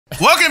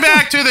Welcome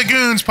back to the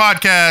GOONS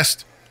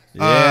Podcast.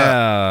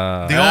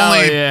 Yeah.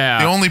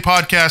 The only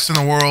podcast in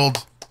the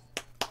world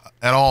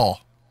at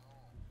all.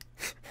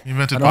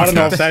 Invented podcast. I don't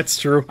know if that's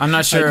true. I'm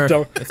not sure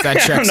if that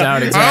checks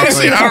out exactly.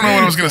 Honestly, I don't know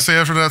what I was going to say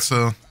after that,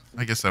 so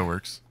I guess that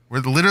works. We're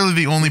literally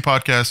the only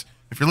podcast.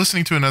 If you're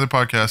listening to another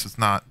podcast, it's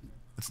not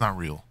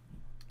real.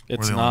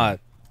 It's not.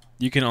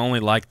 You can only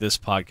like this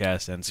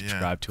podcast and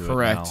subscribe to it.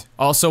 Correct. Now.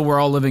 Also,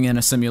 we're all living in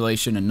a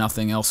simulation and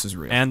nothing else is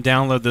real. And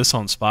download this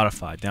on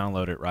Spotify.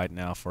 Download it right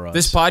now for us.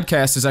 This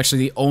podcast is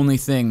actually the only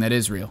thing that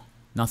is real.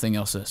 Nothing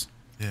else is.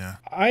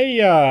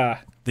 Yeah.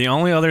 The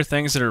only other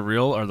things that are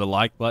real are the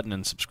like button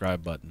and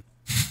subscribe button.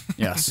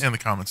 Yes. And the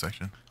comment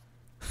section.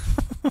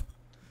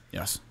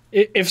 Yes.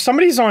 If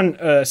somebody's on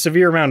a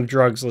severe amount of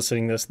drugs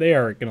listening to this, they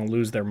are going to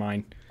lose their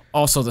mind.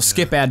 Also, the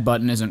skip ad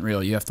button isn't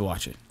real. You have to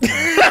watch it.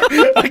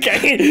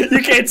 Okay,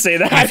 you can't say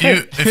that.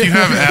 If you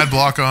have ad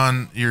block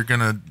on, you're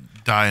gonna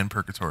die in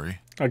purgatory.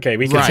 Okay,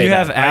 we can If say you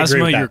that. have I agree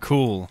asthma, with that. you're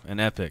cool and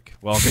epic.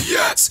 Welcome.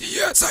 Yes,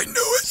 I knew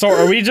it. So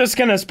are we just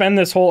going to spend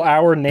this whole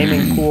hour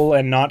naming cool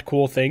and not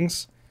cool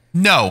things?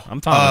 No. I'm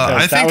fine with I that.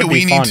 think That that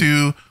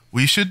would be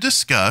we should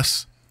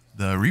discuss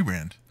the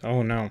rebrand.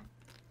 Oh, no.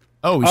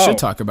 Oh, we should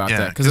talk about Yeah,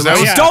 that because 'cause it that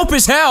was was- dope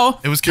as hell.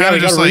 It was Yeah, kind we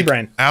of just gotta like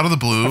rebrand. out of the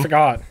blue. I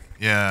forgot.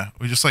 Yeah,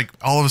 we just like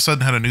all of a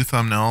sudden had a new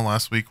thumbnail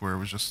last week where it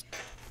was just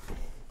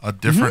a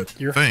different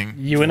thing.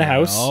 You in a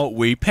house. Oh,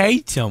 we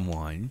paid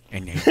someone,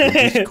 and they did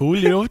this cool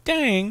little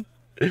thing.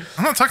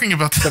 I'm not talking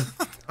about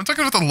I'm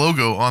talking about the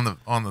logo on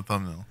the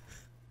thumbnail.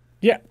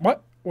 Yeah,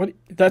 what?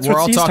 That's We're what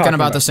all C's talking about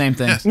about the same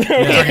thing. Yes. I'm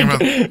talking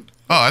about,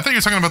 I thought you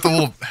were talking about the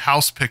little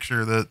house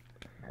picture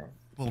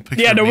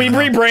Yeah, of no, me we in the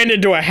house.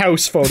 rebranded to a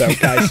house photo,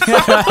 guys.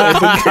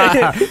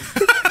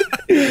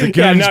 The Yeah,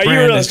 GOONS no, you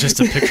brand really- is just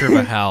a picture of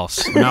a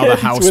house. Now the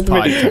It's house with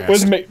podcast.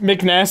 with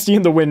McNasty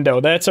in the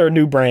window. That's our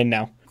new brand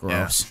now.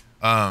 Gross.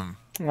 All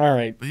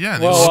right. But yeah,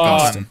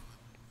 Well,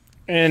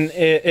 and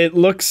it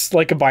looks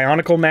like a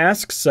Bionicle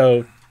mask,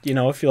 so, you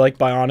know, if you like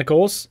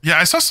Bionicles, yeah,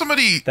 I saw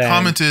somebody then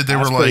commented. They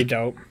were that's pretty like,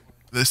 dope.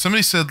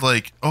 somebody said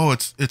like, oh,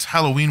 it's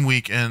Halloween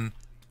week and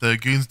the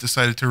Goons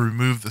decided to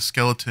remove the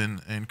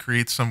skeleton and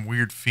create some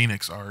weird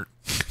Phoenix art.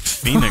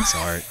 Phoenix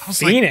art. I was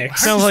Phoenix?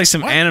 how Sounds does- like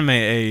some what? anime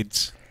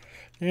aids.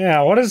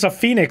 Yeah, what is a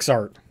Phoenix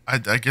art? I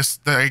guess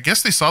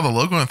they saw the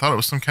logo and thought it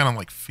was some kind of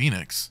like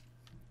phoenix,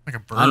 like a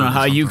bird. I don't know or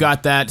how you something.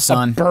 got that,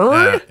 son.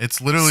 Bird? Yeah,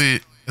 it's literally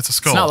it's a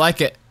skull.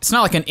 It's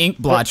not like an ink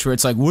blotch where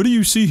it's like, what do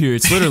you see here?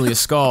 It's literally a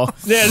skull.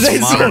 Yeah, It's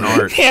modern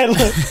art. Yeah,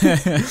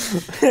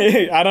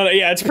 I don't know.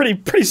 Yeah, it's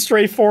pretty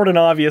straightforward and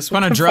obvious. What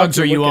kind of drugs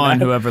are you on,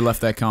 whoever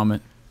left that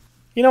comment?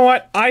 You know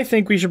what? I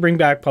think we should bring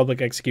back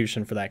public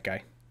execution for that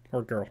guy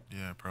or girl.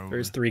 Yeah, probably.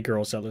 There's 3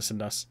 girls that listen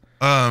to us.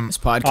 This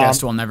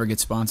podcast will never get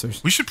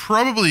sponsors. We should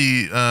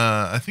probably.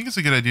 I think it's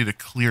a good idea to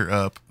clear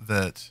up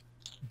that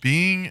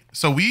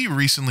so we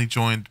recently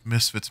joined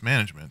Misfits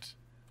Management.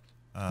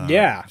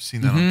 Yeah. I've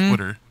seen that on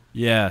Twitter.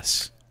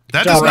 Yes.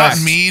 That does Correct.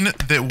 not mean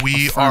that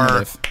we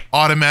are Affirmative.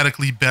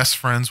 automatically best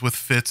friends with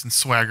Fitz and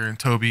Swagger and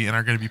Toby and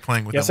are going to be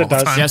playing with Yes, them it all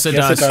the does. time. Yes, it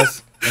Yes, does. it does.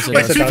 Yes, it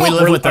Yes, does. it does. We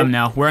live We're- with them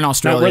now. We're in No,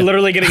 Australia. we're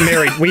literally getting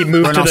married. We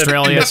moved We're to in the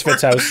Australia.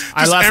 Misfits house.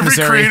 I left Every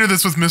Missouri. creator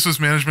that's with Misfits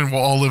Management will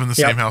all live in the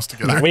Yep. same house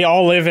together. We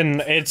all live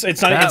in it's not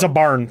That it's a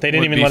barn. They didn't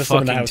Would even be let us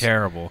live in the fucking house.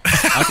 terrible.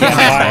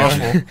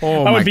 That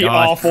Oh my would be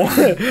God. awful.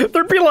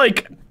 There'd be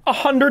like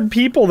 100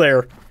 people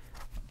there.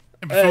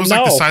 If it was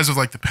like the no. size of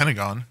like the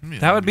Pentagon.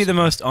 That would be the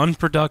most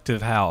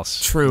unproductive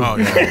house. True. Oh,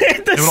 yeah.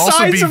 The It would also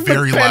size be of the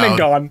very loud.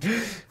 Pentagon.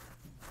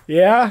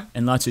 Yeah,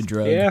 And lots of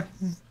drugs. yeah.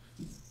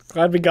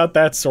 Glad we got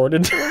that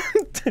sorted.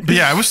 But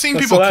yeah, I was seeing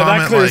people so that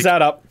comment clears like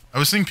that up. I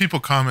was seeing people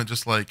comment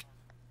just like,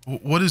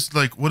 what does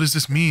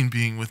this mean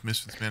being with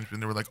Misfits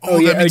Management? They were like,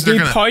 that means they're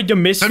gonna tied to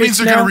Misfits that means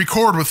they're now? gonna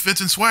record with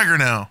Fitz and Swagger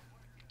now.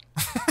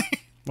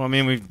 Well, I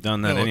mean, we've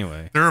done that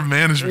anyway. They're a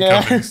management Yeah.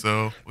 company,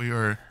 so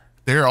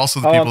they're also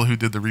the people who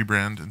did the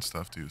rebrand and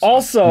stuff too. So.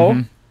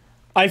 Also,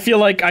 I feel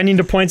like I need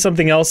to point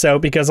something else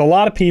out because a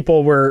lot of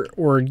people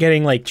were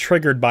getting like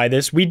triggered by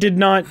this. We did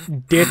not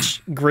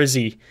ditch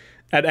Grizzy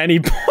at any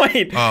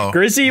point. Oh,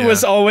 Grizzy yeah.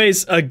 was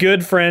always a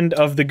good friend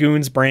of the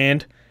Goons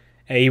brand.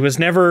 He was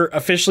never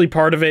officially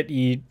part of it.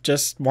 He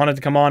just wanted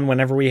to come on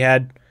whenever we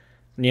had,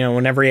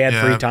 whenever he had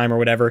Yeah. free time or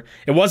whatever.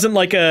 It wasn't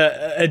like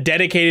a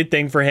dedicated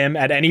thing for him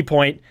at any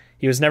point.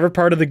 He was never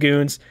part of the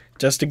Goons,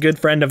 just a good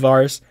friend of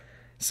ours.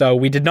 So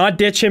we did not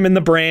ditch him in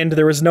the brand.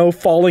 There was no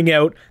falling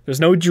out. There's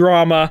no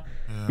drama.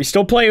 We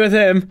still play with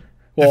him.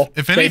 Well,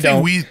 If they anything,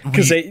 don't, we-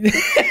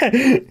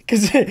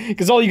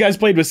 because all you guys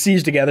played was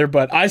Siege together.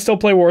 But I still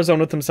play Warzone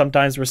with him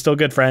sometimes. We're still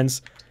good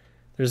friends.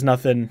 There's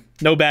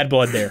no bad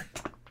blood there.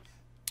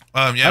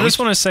 Yeah, I just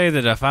want to say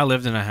that if I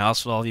lived in a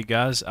house with all you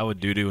guys, I would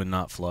doo-doo and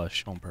not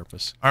flush on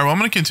purpose. all right. Well, I'm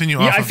going to continue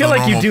Yeah, off I of feel the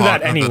like you normal do that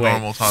of the anyway.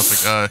 normal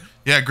topic.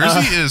 Yeah,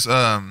 Grizzy is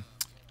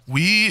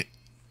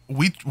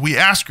we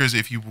asked Grizzy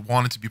if he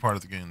wanted to be part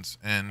of the Goons,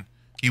 and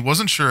he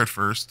wasn't sure at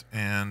first,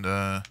 and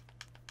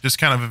just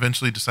kind of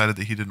eventually decided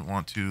that he didn't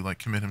want to like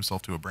commit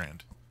himself to a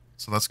brand.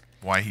 So that's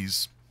why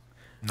he's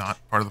not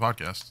part of the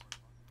podcast.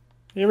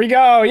 Here we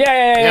go. Yay!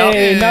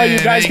 Yay. Now you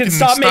guys can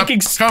stop making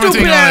commenting on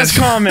stupid-ass it.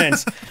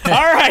 comments. All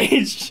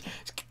right.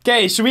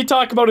 Okay, should we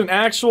talk about an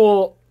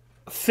actual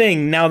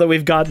thing now that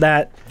we've got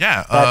that?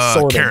 Yeah, That's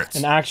sorted. carrots.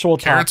 An actual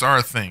Carrots topic. are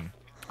a thing.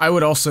 I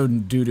would also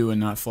doo-doo and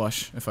not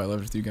flush if I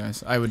lived with you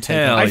guys. I would take.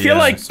 Hell I feel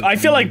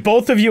yeah. like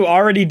both of you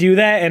already do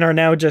that and are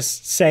now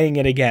just saying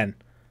it again.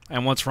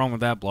 And what's wrong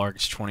with that, Blarg?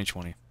 It's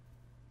 2020.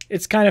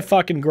 It's kind of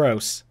fucking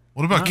gross.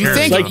 What about You carrots?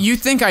 think though? you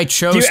think I Do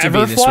chose you to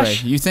ever be this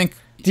flush? way? You think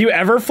Do you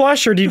ever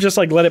flush, or do you just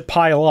like let it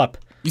pile up?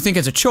 you think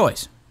it's a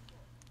choice?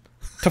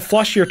 To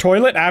flush your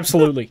toilet?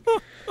 Absolutely.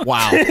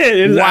 Wow. It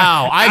is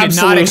Wow. I did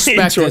not absolutely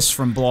expect true. this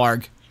from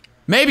Blarg.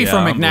 Maybe Yeah,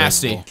 from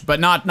McNasty, unbelievable. but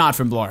not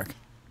from Blarg.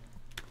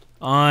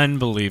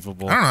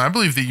 Unbelievable. I don't know. I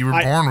believe that you were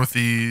born with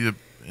the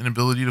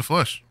inability to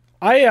flush.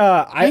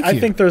 I you.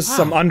 think there's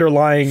some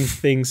underlying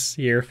things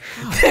here.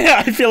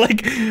 I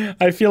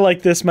feel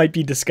like this might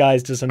be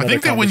disguised as another I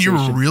think that when you were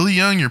conversation. really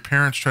young, your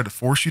parents tried to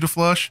force you to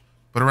flush,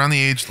 but around the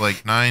age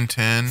like 9,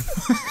 10,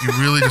 you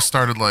really just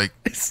started like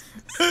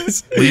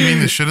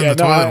leaving the shit in the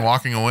toilet and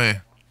walking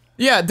away.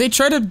 Yeah, they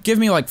tried to give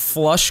me like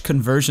flush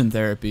conversion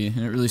therapy, and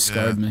it really Yeah.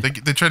 scarred me.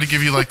 They tried to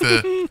give you like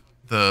the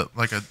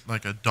like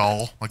a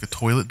doll, like a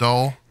toilet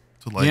doll,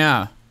 to like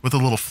Yeah. with a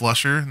little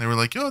flusher, and they were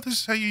like, "Yo, this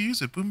is how you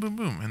use it." Boom, boom,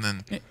 boom, and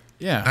then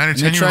Yeah. 9 or And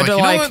 10, they you were tried like, to "You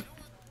know what?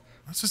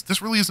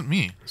 This really isn't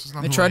me. This is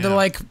not." They who tried I to am."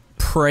 like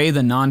pray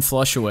the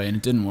non-flush away, and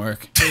it didn't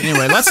work.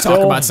 Anyway, let's talk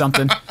about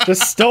something.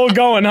 Just still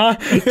going, huh?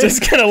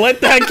 Just gonna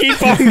let that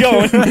keep on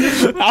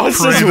going. I was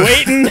just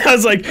waiting. I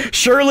was like,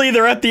 surely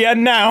they're at the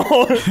end now.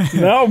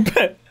 Nope.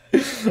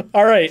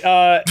 All right,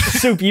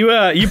 Soup.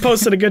 You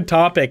posted a good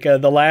topic. The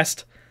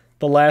last.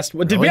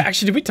 What, did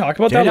we talk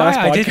about that last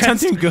podcast? I did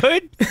something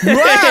good.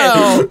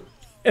 Wow.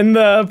 In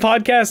the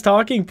podcast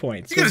talking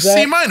points. You got a Was that-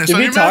 C minus Did on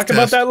we your talk math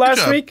about test. that Good last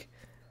job. week?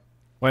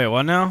 Wait,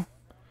 what now?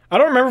 I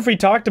don't remember if we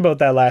talked about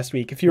that last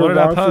week. If you What were did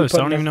I wrongfully post? I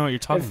put don't in even a- know what you're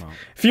talking about.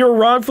 If you were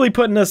wrongfully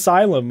put in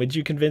asylum, would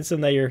you convince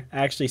them that you're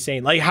actually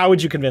sane? Like, how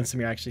would you convince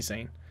them you're actually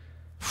sane?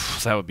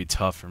 That would be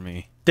tough for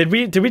me. Did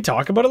we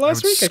talk about it I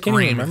last would week? I can't even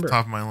scream at remember. the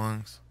top of my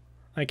lungs.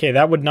 Okay,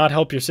 that would not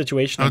help your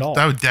situation at all.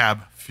 I would dab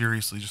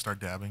furiously, just start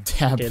dabbing.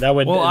 Tab. Okay, that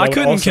would. Well, that I would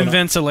couldn't also not-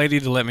 convince a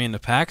lady to let me into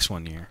PAX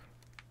one year.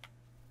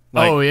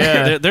 Oh,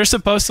 yeah. they're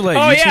supposed to let Oh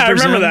YouTubers yeah, I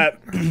remember in,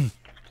 that.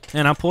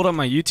 And I pulled up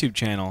my YouTube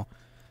channel,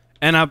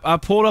 and I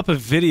pulled up a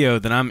video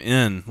that I'm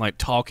in, like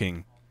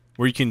talking,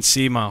 where you can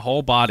see my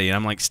whole body, and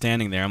I'm like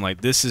standing there. I'm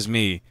like, this is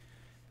me,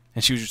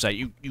 and she was just like,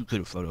 you could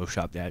have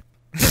photoshopped that.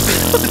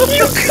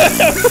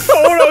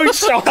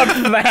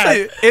 Photoshopped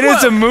that. It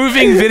is a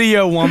moving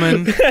video,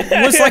 woman.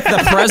 Was like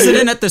the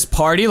president at this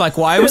party? Like,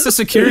 why was the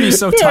security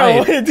so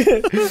tight?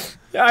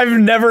 I've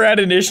never had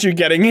an issue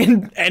getting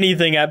in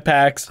anything at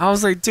PAX. I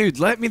was like, dude,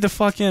 let me the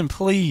fuck in,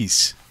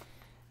 please.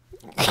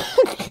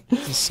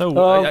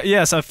 So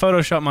yes, I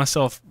photoshopped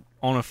myself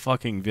on a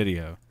fucking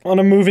video. On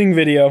a moving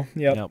video.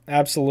 Yep. Yep.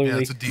 Absolutely. Yeah,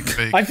 it's a deep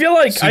fake. I feel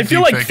like Deep-faking.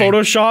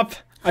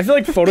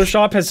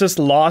 Photoshop has just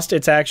lost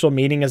its actual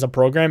meaning as a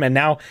program, and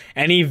now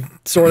any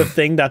sort of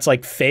thing that's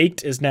like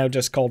faked is now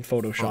just called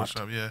Photoshop.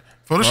 Photoshop, yeah.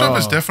 Photoshop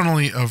is Oh.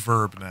 definitely a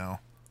verb now.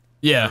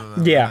 Yeah. rather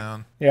than a Yeah.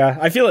 noun. Yeah,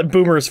 I feel like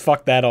boomers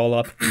fucked that all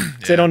up.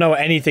 'Cause they don't know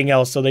anything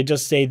else, so they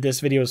just say this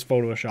video is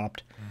photoshopped.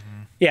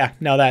 Yeah,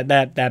 no,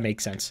 that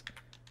makes sense.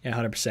 Yeah,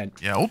 100%.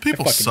 Yeah, old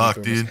people fucking suck,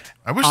 hate boomers. dude.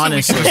 I wish that we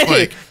Honestly. could just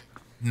like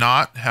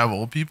not have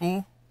old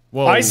people.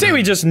 Whoa. I say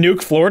we just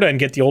nuke Florida and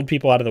get the old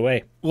people out of the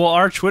way. Well,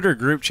 our Twitter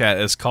group chat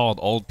is called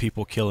Old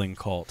People Killing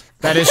Cult.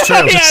 That is true.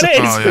 Yeah, it is.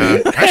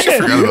 Oh yeah, I actually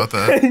forgot about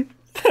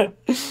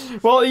that.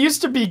 Well, it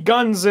used to be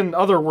guns and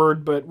other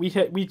word, but we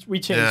changed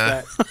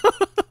Yeah.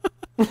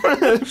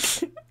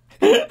 that.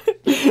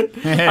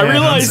 I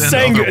realized and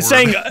saying other word.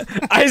 saying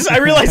I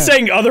realized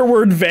saying other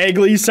word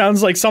vaguely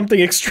sounds like something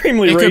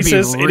extremely It could be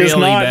racist. It is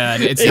really not.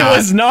 bad. It's it not.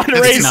 was not It's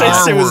racist.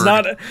 not. It was R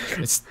not. word.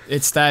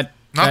 It's that.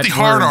 Not that the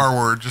hard word. R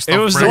word, just the It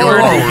was the regular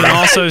word R you can word.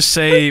 also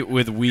say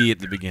with "we" at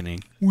the beginning.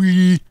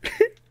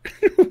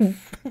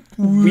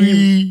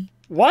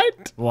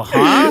 What Well,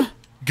 huh?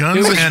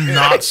 Guns and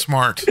not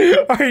smart.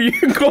 are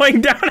you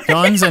going down?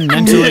 Guns and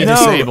mentally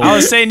disabled. I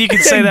was saying you could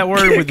say that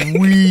word with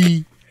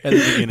 "we" at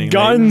the beginning.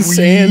 Guns like,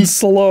 and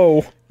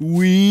slow.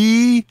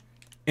 "we"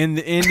 in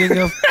the ending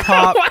of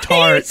Pop What are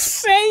you Tarts.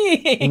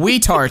 saying? We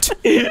tart.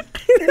 Yeah.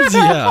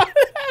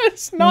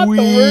 It's not the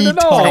word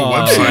at all.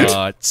 website.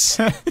 Tarts.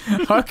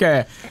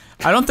 Okay.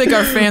 I don't think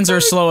our fans are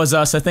as slow as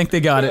us. I think they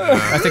got it.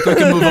 I think we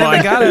can move on.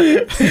 I got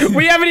it.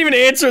 We haven't even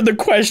answered the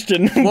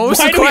question. What was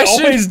Why the do we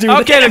question? always do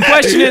Okay, that? the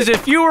question is,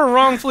 if you were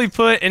wrongfully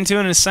put into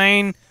an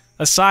insane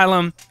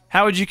asylum,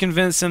 how would you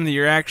convince them that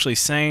you're actually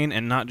sane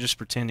and not just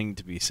pretending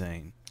to be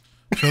sane?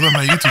 Show them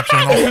my YouTube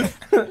channel.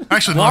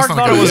 Actually, no, Mark that's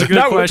not thought it was a good. good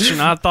That was- question.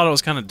 I thought it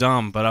was kind of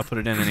dumb, but I put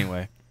it in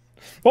anyway.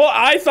 Well,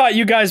 I thought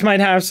you guys might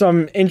have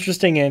some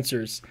interesting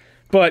answers,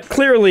 but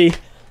clearly,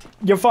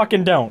 you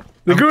fucking don't.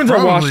 The I'm goons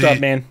are washed probably- up,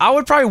 man. I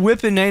would probably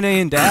whip a Nene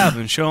and dab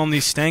and show them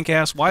these stank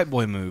ass white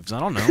boy moves. I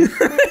don't know.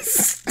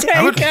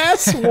 Stank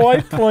ass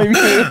white boy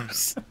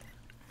moves.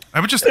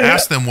 I would just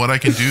ask them what I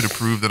can do to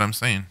prove that I'm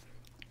sane.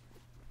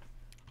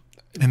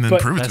 and then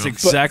But- prove it That's to him.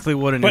 exactly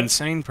what an but-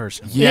 insane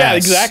person would. Yeah,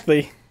 Yes.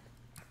 exactly.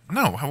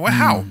 No,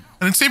 how?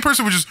 An insane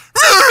person would just,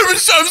 I'm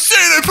insane,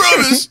 I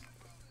promise.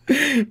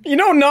 You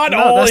know, not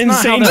all that's not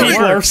insane how that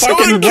people are works. fucking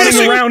Someone running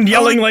kissing- around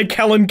yelling like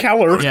Helen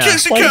Keller. Yeah.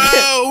 Kiss a Like- cow,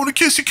 I want to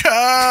kiss a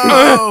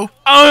cow.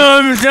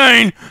 I'm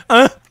insane.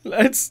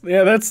 That's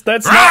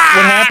not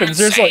what happens.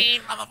 There's like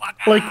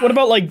what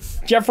about like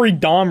Jeffrey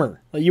Dahmer?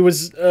 Like, he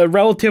was a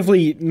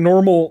relatively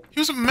normal. He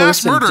was a mass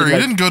person to, murderer. He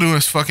like- didn't go to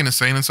a fucking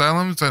insane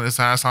asylum. It's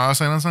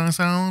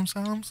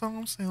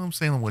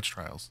Salem witch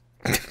trials.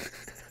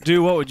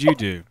 Dude, what would you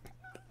do?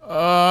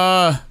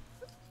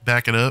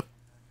 Back it up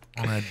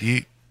on that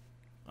dick.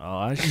 Oh,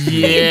 I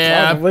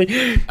Yeah,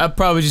 Probably. I'd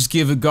probably just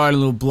give a guard a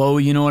little blow.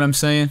 You know what I'm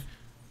saying?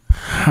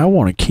 I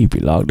want to keep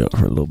you locked up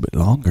for a little bit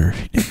longer.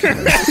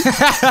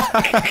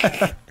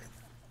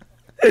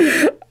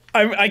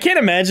 I can't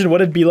imagine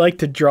what it'd be like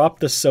to drop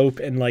the soap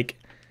in like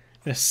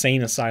an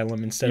insane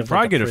asylum instead You of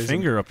probably like, get a prison.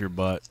 finger up your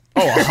butt.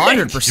 Oh,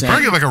 100%. You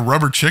probably get like a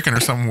rubber chicken or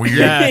something weird.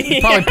 Yeah,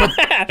 you probably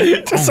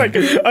put Just like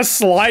a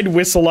slide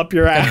whistle up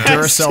your ass.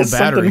 Duracell Just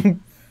battery.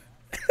 something-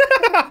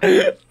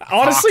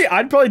 Honestly,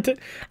 I'd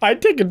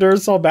take a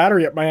Duracell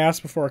battery up my ass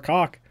before a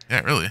cock.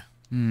 Yeah, really.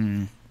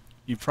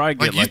 You probably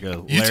get like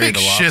a you Larry take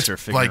the shit Lobster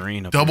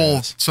figurine like up your double,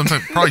 ass.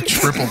 sometimes probably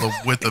triple the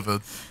width of a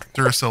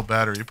Duracell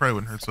battery. It probably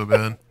wouldn't hurt so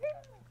bad.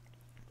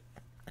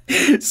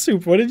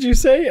 Soup, what did you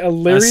say? A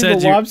Larry the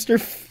said you- Lobster?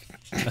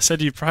 I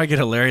said you'd probably get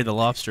a Larry the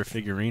Lobster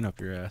figurine up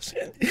your ass.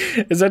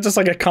 Is that just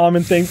like a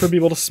common thing for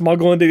people to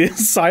smuggle into the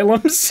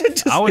asylums?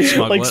 Just, I would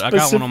smuggle like, it. I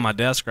got one on my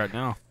desk right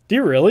now. Do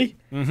you really?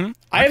 Mm-hmm.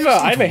 I have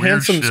a weird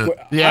handsome shit.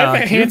 Yeah, I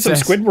have a handsome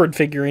it's- Squidward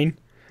figurine.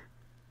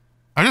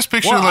 I just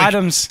picture What like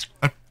items?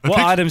 I What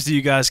pic- items do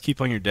you guys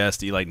keep on your desk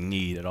that you like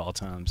need at all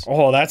times?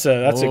 Oh, that's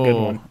a good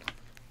Oh. one.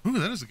 Ooh,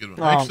 that is a good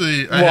one.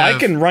 Actually, I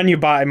can run you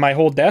by my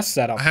whole desk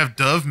setup. I have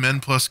Dove Men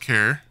Plus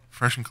Care,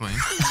 fresh and clean.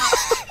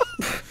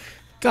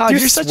 God, Do you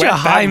you're such sweat a that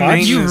high much?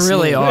 maintenance. You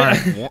really little,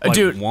 are. like,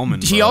 Dude, woman.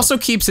 he bro. also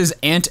keeps his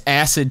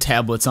antacid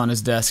tablets on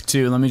his desk,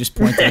 too. Let me just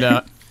point that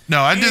out.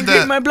 No, I did Get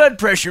that. my blood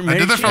pressure, I mate.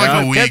 did that for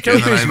like a week,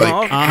 and then I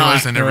like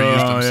realized I never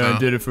used them. So. I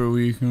did it for a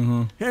week.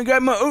 I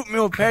got my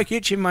oatmeal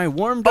package and my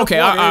warmed Okay,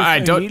 up water. all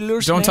right, If I need a little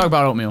don't snack. talk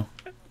about oatmeal.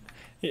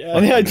 Yeah,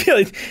 I feel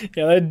like,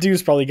 that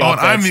dude's probably Oh, got and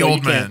that. I'm the so you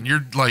old can't- man.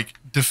 You're like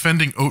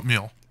defending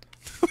oatmeal.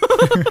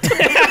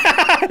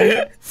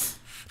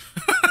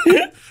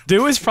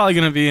 Dude is probably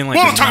gonna be in like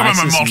Well, the don't talk about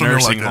my nicest malted milk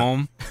nursing like that.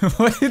 home.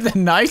 The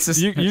nicest.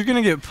 You're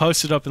gonna get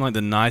posted up in like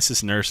the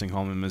nicest nursing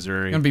home in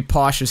Missouri. gonna be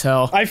posh as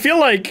hell. I feel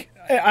like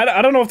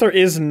I don't know if there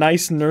is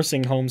nice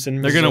nursing homes in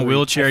They're Missouri. gonna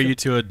wheelchair you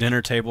to a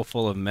dinner table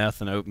full of meth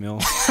and oatmeal.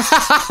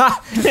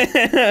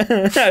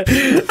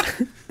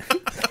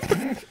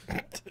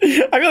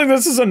 I feel like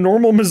this is a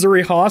normal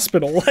Missouri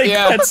hospital. Like,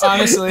 Yeah,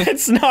 honestly.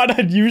 it's not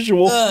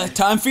unusual.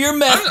 Time for your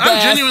meth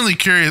I'm genuinely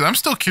curious. I'm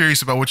still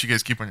curious about what you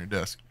guys keep on your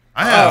desk.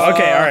 I have. Oh,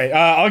 okay, all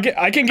right.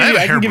 I can give have you.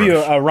 a I can give you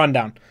hairbrush. a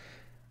rundown.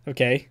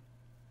 Okay,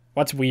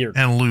 what's weird?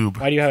 And lube.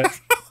 Why do you have it?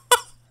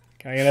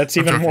 Okay, that's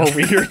even joking. more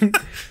weird.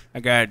 I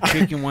got a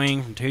chicken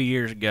wing from 2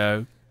 years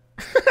ago.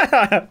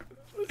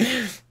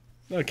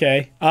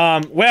 Okay.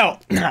 Well,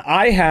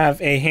 I have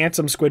a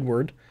handsome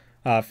Squidward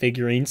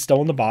figurine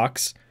still in the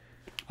box.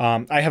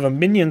 I have a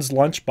Minions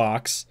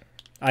lunchbox.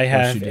 I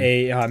have you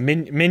do. a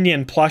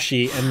Minion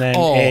plushie, and then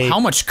Oh, how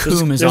much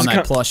coom is there's on a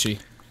that plushie?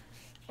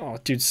 Oh,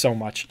 dude, so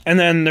much. And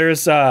then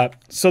there's there's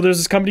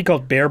this company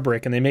called Bear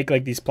Brick, and they make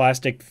like these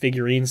plastic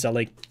figurines that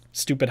like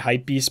stupid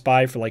hype beasts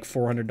buy for like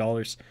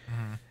 $400.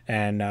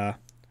 And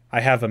I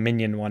have a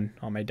Minion one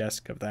on my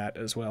desk of that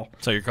as well.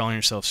 So you're calling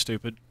yourself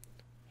stupid?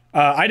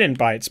 I didn't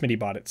buy it. Smitty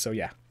bought it, so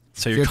yeah.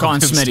 So You're calling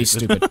him Smitty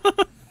stupid.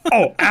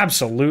 Oh,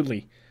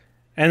 absolutely.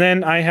 And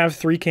then I have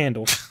 3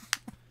 candles.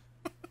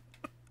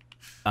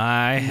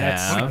 I What a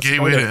have gay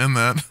way to end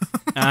that.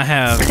 I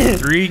have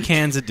 3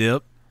 cans of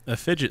dip, a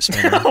fidget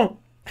spinner,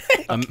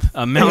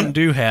 a Mountain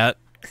Dew hat,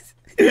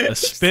 a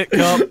spit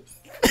cup.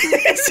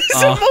 This is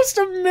the most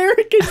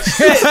American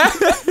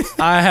shit.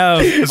 I have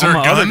there on a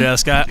my other gun?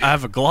 desk. I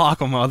have a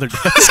Glock on my other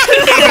desk.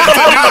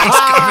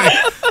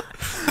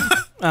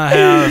 I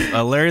have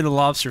a Larry the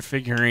Lobster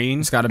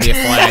figurine It's got to be a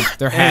flag.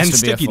 There has and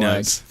to be a sticky flag.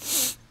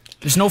 notes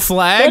There's no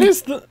flag. That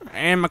is the...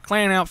 and my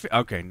clan outfit.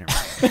 Okay, never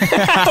mind.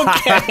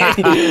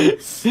 Okay.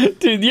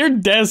 Dude, your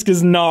desk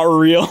is not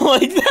real.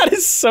 Like, that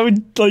is so,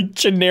 like,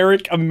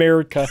 generic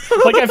America.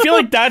 Like, I feel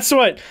like that's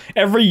what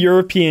every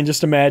European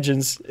just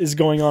imagines is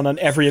going on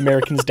every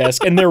American's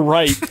desk. And they're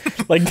right.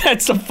 Like,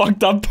 that's the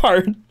fucked up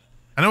part.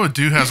 I know what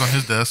dude has on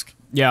his desk.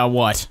 Yeah,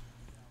 what?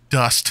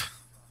 Dust.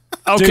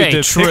 Okay,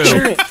 Dude, true.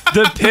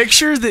 The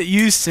picture that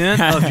you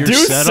sent of your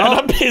Dude's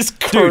setup, setup is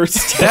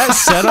cursed. that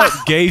setup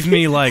gave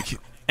me like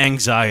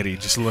anxiety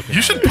just looking. You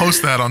at should it.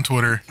 post that on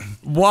Twitter.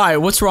 Why?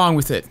 What's wrong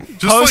with it?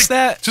 Just Post like,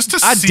 that. Just to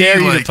I see, dare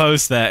you like, to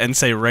post that and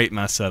say rate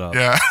my setup.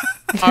 Yeah.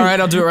 All right,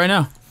 I'll do it right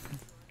now.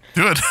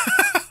 Do it.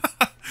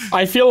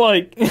 I feel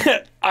like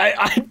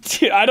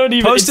I don't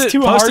even. Post it's it. too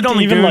Post hard it on to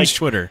the even Goons like.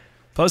 Twitter.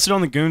 Post it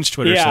on the Goons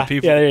Twitter Yeah, so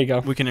people. yeah, there you go.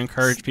 We can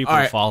encourage people All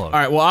to right, follow. all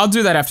right. Well, I'll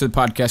do that after the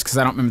podcast because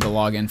I don't remember the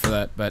login for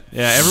that. But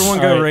Yeah, everyone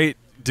All go right. rate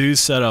Doo's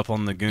setup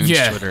on the Goons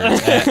Yeah. Twitter.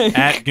 It's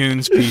at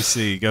Goons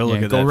PC. Go look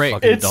Yeah, at go that rate-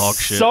 fucking It's dog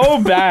shit.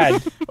 so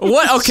bad.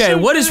 What? Okay,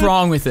 what is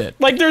wrong with it?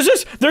 Like there's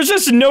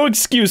just no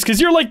excuse because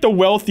you're like the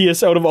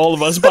wealthiest out of all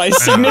of us by a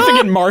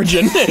significant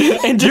margin.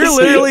 And just, You're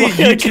literally like,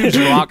 YouTube's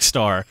rock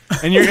star,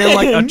 and you're in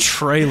like a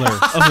trailer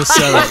of the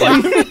setup.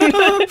 Like,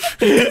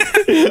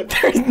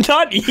 there's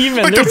not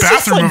even Like the there's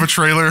just, bathroom like, of a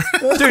trailer.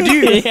 dude,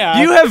 you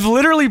Yeah. you have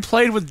literally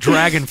played with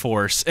Dragon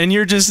Force, and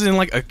you're just in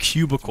like a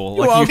cubicle.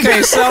 Like Well, you-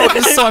 okay,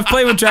 so I've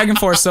played with Dragon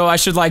Force, so I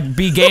should like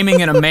be gaming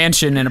in a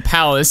mansion in a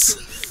palace.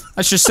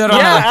 I should sit on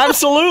Yeah,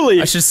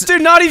 absolutely. I should.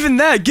 dude, not even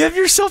that. Give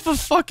yourself a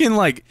fucking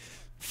like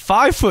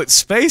 5-foot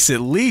space at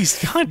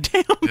least. God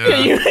damn.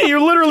 Yeah.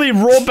 You literally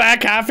roll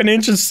back half an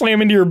inch and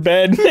slam into your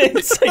bed.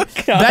 It's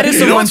like, God. That is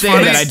You the know one what's thing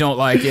funny? that I don't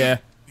like. Yeah.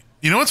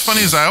 You know what's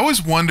funny is I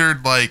always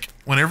wondered, like,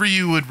 whenever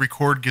you would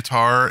record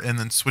guitar and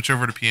then switch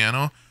over to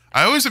piano,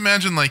 I always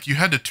imagined like you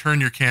had to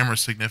turn your camera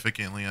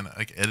significantly and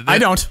like edit it. I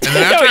don't. And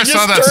then after No, I he saw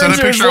just that turns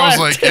setup yours picture, I was left.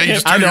 like, yeah, you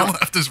just I turn your don't.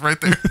 left is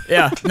right there.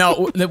 Yeah.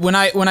 No. When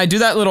I do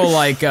that little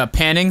like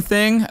panning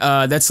thing,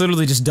 that's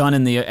literally just done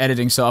in the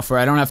editing software.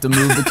 I don't have to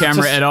move the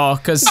camera at all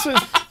because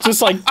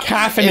just like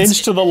half an It's-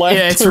 inch to the left.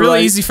 yeah, it's or really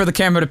right. easy for the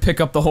camera to pick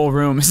up the whole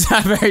room. It's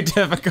not very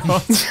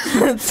difficult.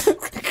 It's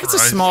a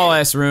Christ. small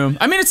ass room.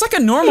 I mean, it's like a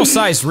normal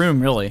sized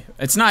room, really.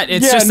 It's not.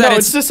 It's Yeah, just no, that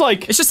it's just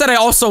like It's just that I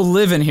also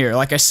live in here.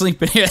 Like I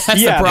sleep in here.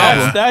 That's yeah, the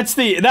problem.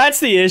 that's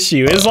the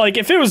issue. Is like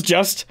if it was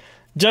just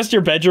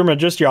your bedroom or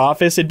just your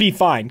office, it'd be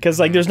fine because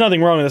like there's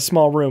nothing wrong with a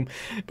small room.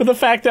 But the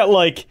fact that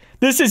like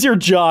this is your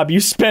job, you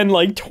spend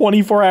like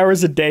 24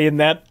 hours a day in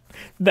that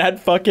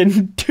fucking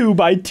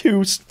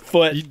 2x2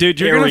 foot Dude,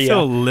 you're area. gonna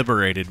feel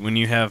liberated when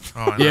you have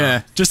Oh, I know.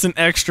 Yeah. just an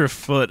extra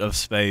foot of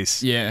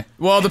space. Yeah.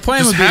 Well, the plan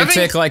Just would be having- to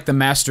take like the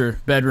master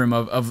bedroom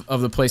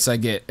of the place I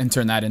get and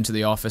turn that into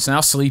the office, and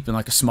I'll sleep in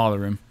like a smaller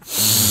room.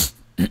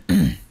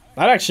 That'd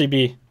actually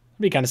be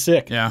kind of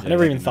sick. Yeah. I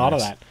never even thought of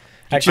that.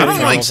 Actually, I don't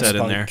think like my office that in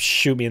probably there.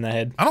 Shoot me in the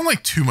head. I don't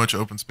like too much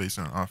open space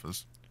in an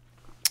office.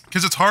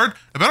 Because it's hard,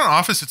 about an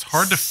office, it's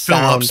hard to fill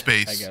up Sound,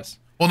 space. I guess.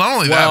 Well, not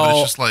only that, but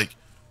Well- it's just like,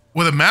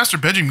 with a master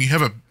bedroom, you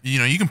have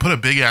you can put a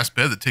big ass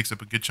bed that takes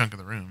up a good chunk of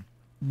the room.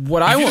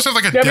 What I You want. just have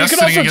like a Yeah, but you desk could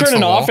sitting also against turn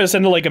an the wall. office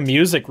into like a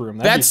music room.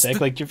 That'd That's be sick.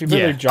 the- Like if you put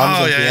yeah. your drums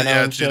Oh and yeah, piano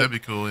yeah, and dude, shit. that'd be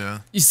cool. Yeah.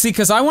 You see,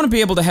 because I want to be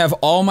able to have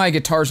all my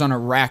guitars on a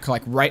rack,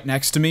 like right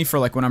next to me for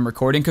like when I'm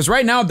recording. Because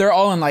right now they're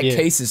all in like Yeah.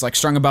 cases, like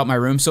strung about my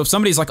room. So if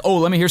somebody's like, "Oh,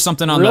 let me hear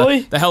something on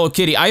Really? the Hello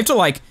Kitty," I have to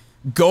like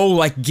go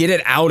like get it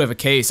out of a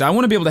case. I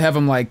want to be able to have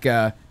them like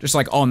just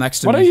like all next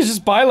to Why me. don't you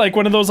just buy like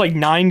one of those like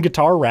 9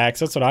 guitar racks?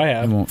 That's what I It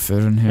have. won't fit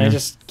in here. And I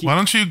just keep, Why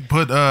don't you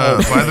put buy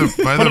put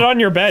it the on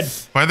your bed.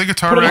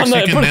 guitar put it racks on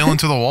you the- can put it- nail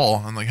into the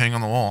wall and like hang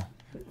on the wall?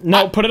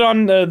 No, put it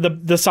on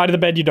the side of the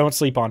bed you don't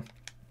sleep on.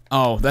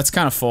 Oh, that's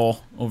kind of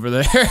full over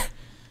there.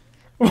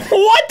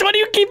 What do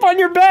you keep on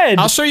your bed?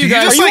 I'll show you You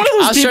guys. Are just, you like- one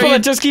of I'll those show people you-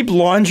 that just keep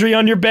laundry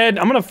on your bed?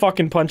 I'm gonna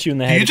fucking punch you in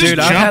the head. You just Dude,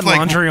 I've jump, had like-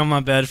 laundry on my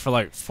bed for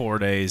like 4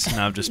 days, and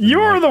I've just been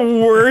You're like, the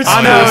worst.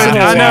 I know, person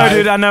I know, alive.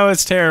 dude. I know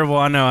it's terrible.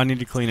 I know I need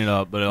to clean it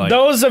up, but like,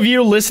 Those of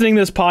you listening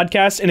to this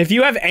podcast, and if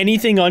you have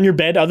anything on your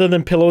bed other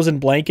than pillows and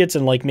blankets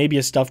and like maybe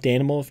a stuffed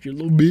animal, if you're a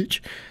little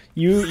bitch,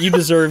 you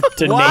deserve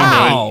to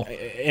Wow. name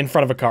me in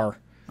front of a car.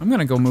 I'm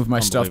gonna go move my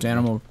stuffed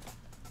animal.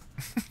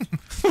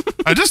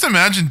 I just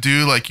imagine,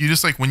 dude, like you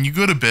just like when you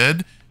go to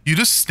bed, you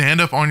just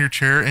stand up on your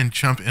chair and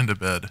jump into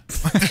bed.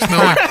 Like, there's no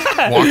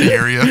like walking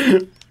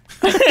area.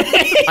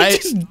 I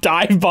Just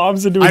dive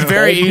bombs into I his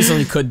very bed.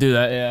 easily could do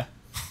that. Yeah.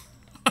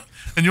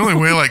 And you only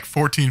weigh like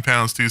 14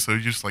 pounds too, so you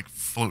just like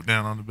float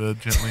down on the bed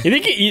gently. You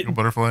think he, Like a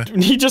butterfly.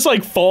 he just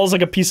like falls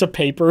like a piece of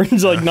paper?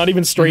 He's like not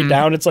even straight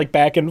down. It's like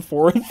back and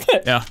forth.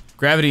 Yeah.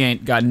 Gravity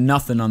ain't got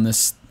nothing on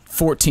this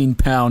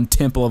 14-pound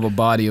temple of a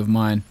body of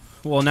mine.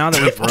 well, now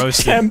that we've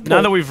roasted, Temple.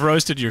 now that we've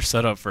roasted your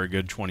setup for a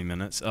good 20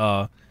 minutes,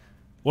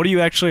 what do you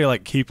actually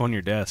like keep on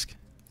your desk?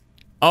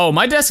 Oh,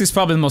 my desk is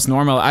probably the most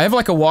normal. I have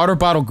like a water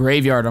bottle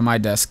graveyard on my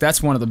desk.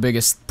 That's one of the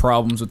biggest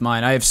problems with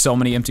mine. I have so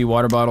many empty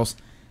water bottles.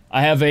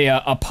 I have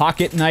a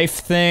pocket knife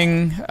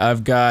thing.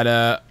 I've got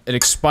an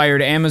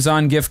expired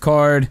Amazon gift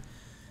card.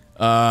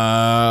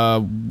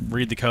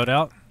 Read the code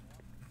out.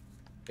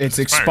 It's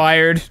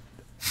expired.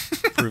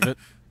 Prove it.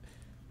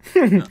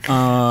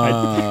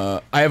 I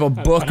have a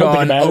book don't think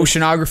on it matters.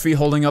 oceanography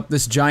holding up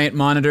this giant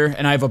monitor,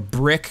 and I have a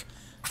brick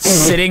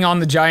sitting on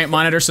the giant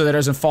monitor so that it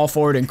doesn't fall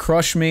forward and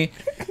crush me.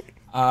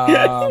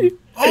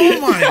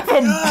 Oh my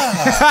god!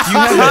 You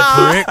have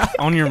a brick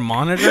on your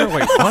monitor?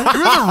 Wait, what?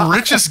 You're the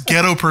richest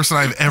ghetto person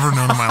I've ever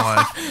known in my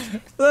life.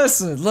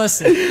 Listen. You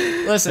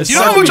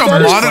know how much a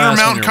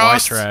monitor mount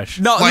costs? Trash.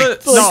 No,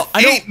 Like no,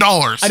 I don't.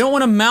 $8. I don't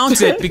want to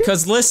mount it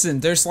because listen,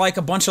 there's like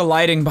a bunch of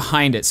lighting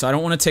behind it, so I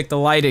don't want to take the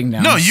lighting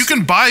down. No, you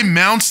can buy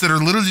mounts that are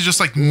literally just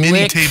like mini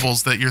Lick.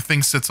 tables that your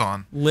thing sits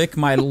on. lick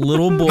my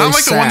little boy. Not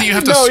like the one that you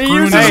have to No, he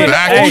screw into uses the an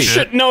back and ocean.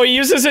 shit. No, he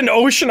uses an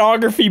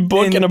oceanography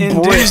book In and a Dew's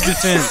brick.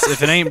 defense,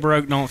 if it ain't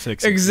broke, don't fix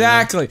fix it. you know?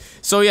 Exactly.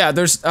 So yeah,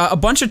 there's a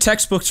bunch of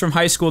textbooks from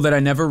high school that I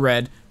never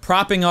read,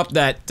 propping up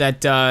that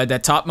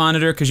top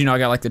monitor because I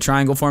got like the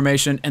triangle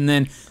formation, and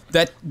then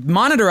that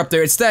monitor up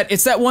there. It's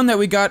that one that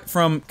we got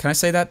from. Can I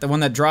say that? The one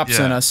that Drop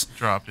sent us.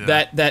 Drop.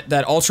 Yeah.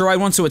 That ultra wide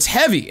one. So it's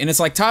heavy and it's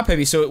like top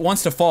heavy, so it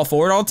wants to fall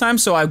forward all the time.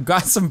 So I've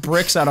got some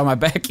bricks out of my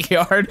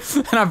backyard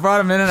and I brought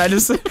them in and I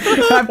just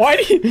Why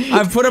do you?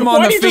 I've put them on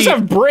Why the do you feet. just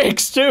have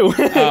bricks too?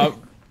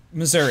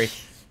 Missouri.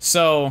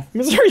 So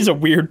Missouri's a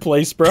weird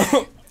place, bro.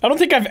 I don't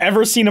think I've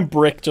ever seen a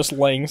brick just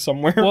laying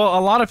somewhere. Well,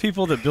 a lot of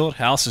people that build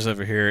houses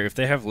over here, if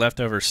they have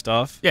leftover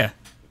stuff, yeah.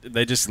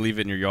 they just leave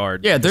it in your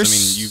yard. Yeah, 'Cause,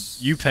 there's. I mean,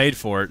 you paid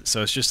for it,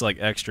 so it's just like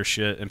extra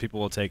shit, and people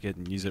will take it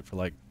and use it for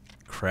like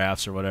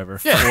crafts or whatever.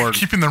 Yeah. Or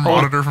Keeping their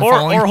monitor from or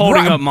falling.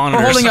 holding Right, up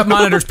monitors. Or holding up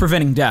monitors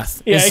preventing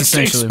death. Yeah, is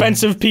essentially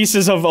expensive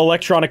pieces of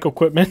electronic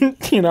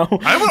equipment. You know,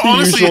 I would the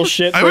honestly, usual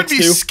shit I would bricks be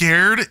do.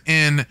 scared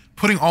in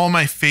putting all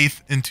my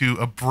faith into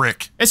a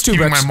brick. It's 2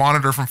 keeping bricks. my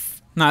monitor from.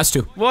 No, it's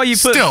 2. Well, you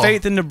put Still.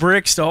 faith into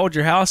bricks to hold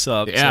your house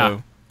up. Yeah.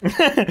 So.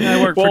 Yeah,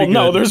 it worked Well, pretty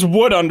no, good. there's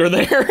wood under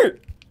there.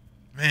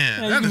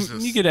 Man, Yeah, that you, is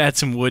just. you could add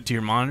some wood to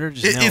your monitor.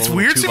 Just nail a It's little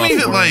weird to 2x4 me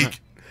that in it.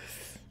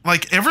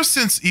 like ever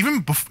since even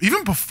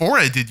before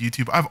I did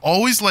YouTube, I've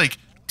always like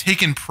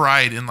taken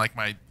pride in like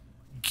my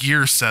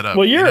gear setup.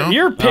 Well, you know?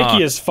 you're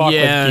picky as fuck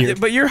yeah. with gear.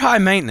 But you're high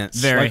maintenance.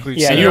 Very. Like we've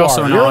Yeah, said. you You're are.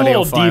 also an You're a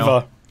little audiophile.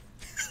 diva.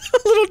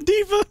 little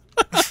diva.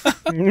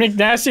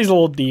 McNasty's a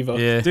little diva.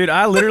 Yeah. Dude,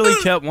 I literally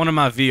kept one of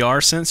my VR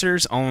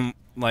sensors on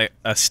like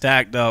a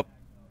stacked up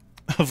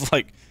of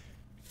like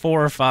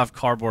 4 or 5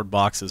 cardboard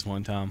boxes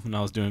one time when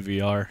I was doing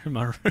VR in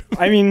my room.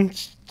 I mean,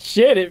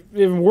 shit,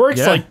 it works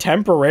Yeah. like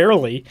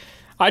temporarily.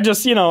 I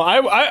just,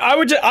 I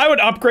would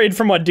upgrade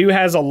from what Dooo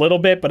has a little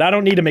bit, but I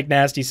don't need a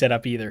McNasty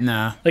setup either.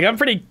 Nah. Like, I'm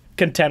pretty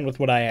content with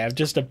what I have.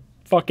 Just a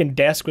fucking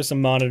desk with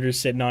some monitors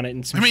sitting on it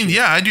and some I mean, shit.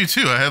 yeah, I do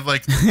too. I have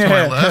like to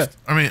my left.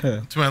 I mean,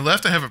 to my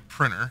left, I have a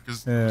printer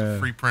because it was a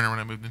free printer when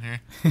I moved in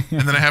here,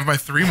 and then I have my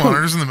 3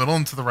 monitors in the middle,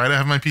 and to the right, I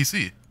have my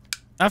PC.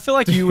 I feel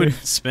like you would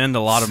spend a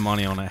lot of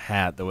money on a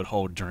hat that would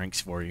hold drinks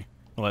for you.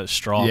 Let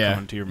straw Yeah.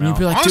 come into your And you'd mouth.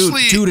 be like,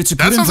 Honestly, dude, it's a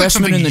that good sounds like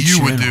investment something in the you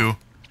channel. would do.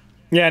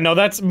 Yeah, no,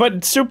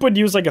 but Soup would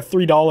use like a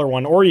 $3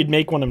 one, or he'd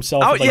make one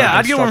himself. Oh with, like, yeah, a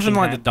I'd get one from construction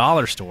like the hat.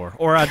 dollar store,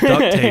 or I'd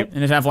duct tape And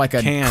it'd have like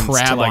a Cans to,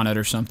 crab like- on it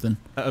or something.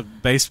 a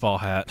baseball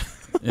hat.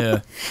 Yeah.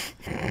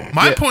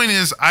 My point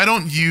is, I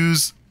don't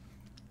use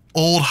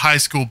old high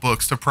school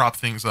books to prop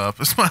things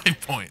up. Is my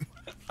point.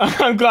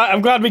 I'm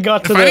glad we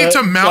got to If the. I need to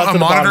got mount a the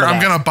bottom monitor, of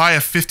I'm that. gonna buy a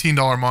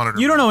 $15 monitor.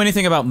 You don't know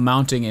anything about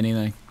mounting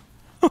anything.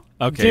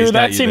 Okay, Dude, he's got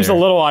that you seems there. a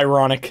little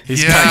ironic.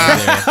 He's Yeah. got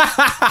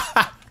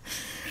you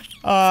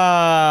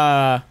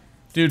there.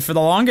 Dude, for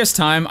the longest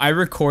time, I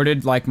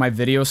recorded like my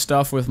video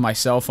stuff with my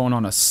cell phone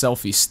on a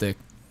selfie stick.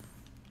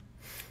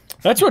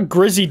 That's what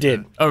Grizzy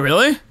did. Oh,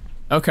 really?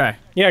 Okay.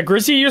 Yeah,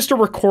 Grizzy used to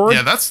record.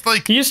 Yeah, that's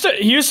like He used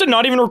to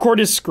not even record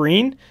his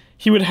screen.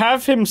 He would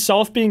have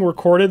himself being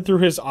recorded through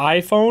his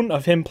iPhone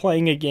of him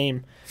playing a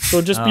game. So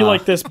it'd just be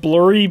like this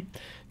blurry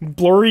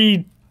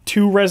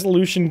 2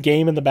 resolution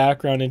game in the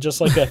background and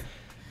just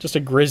a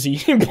Grizzy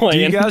Do you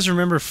playing. guys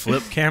remember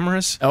flip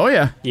cameras? Oh,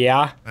 yeah.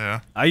 Yeah.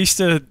 yeah. I used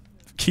to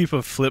keep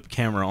a flip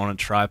camera on a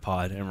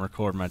tripod and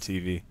record my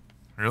TV.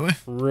 Really?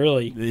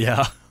 Really.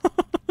 Yeah.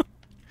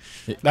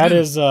 That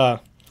is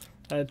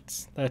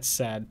that's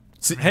sad.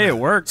 Hey, it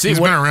worked. See, He's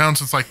what, been around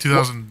since like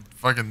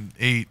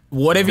 2008.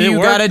 whatever It you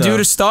worked, gotta do though.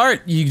 to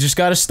start, you just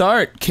gotta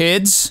start,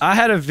 kids. I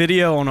had a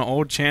video on an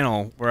old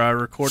channel where I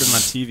recorded my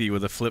TV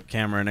with a flip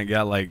camera and it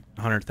got like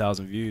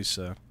 100,000 views.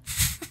 So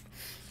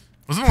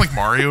Wasn't it like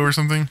Mario or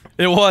something?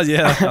 it was,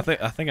 yeah.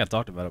 I think I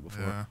talked about it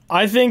before. Yeah.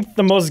 I think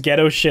the most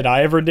ghetto shit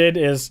I ever did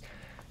is,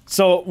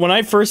 so when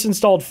I first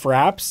installed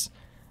Fraps,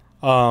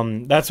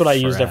 that's what I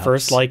used at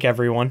first, Fraps. like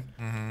everyone.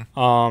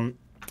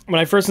 When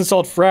I first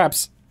installed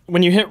Fraps,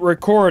 when you hit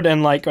record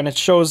and like when it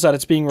shows that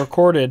it's being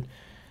recorded,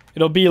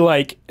 it'll be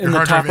like in Your the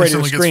hard top drive right of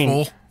your instantly screen.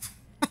 gets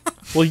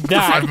full. Well,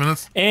 that 5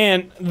 minutes.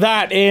 and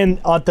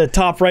at the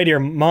top right of your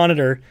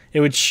monitor,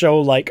 it would show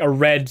like a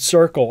red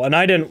circle, and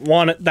I didn't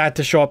want that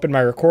to show up in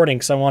my recording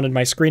because I wanted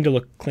my screen to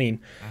look clean.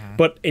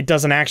 But it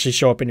doesn't actually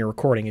show up in your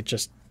recording.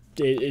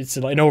 It's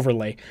an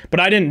overlay. But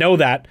I didn't know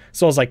that,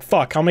 so I was like,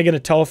 "Fuck, how am I gonna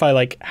tell if I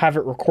like have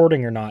it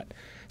recording or not?"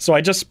 So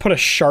I just put a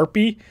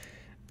Sharpie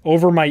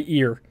over my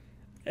ear.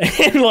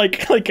 And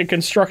like a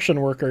construction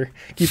worker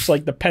keeps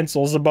like the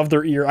pencils above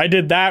their ear. I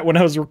did that when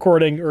I was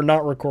recording or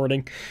not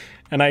recording.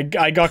 And I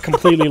got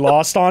completely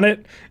lost on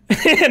it.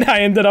 And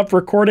I ended up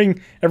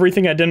recording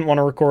everything I didn't want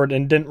to record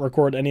and didn't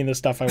record any of the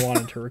stuff I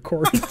wanted to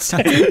record.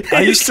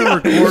 I used to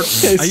record.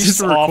 I used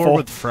to record awful.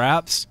 with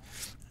Fraps,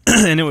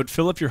 and it would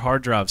fill up your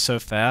hard drive so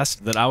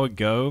fast that I would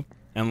go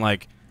and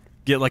like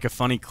get like a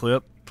funny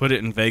clip, put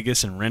it in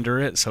Vegas, and render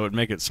it so it'd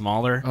make it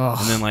smaller,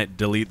 and then like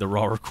delete the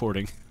raw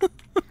recording.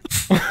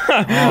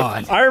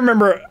 God. I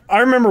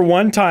remember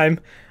one time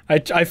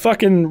I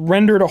fucking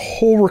rendered a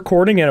whole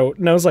recording out,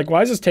 and I was like,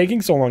 why is this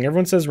taking so long?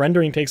 Everyone says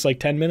rendering takes like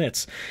 10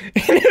 minutes.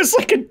 And it was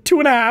like a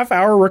 2.5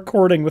 hour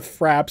recording with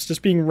fraps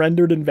just being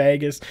rendered in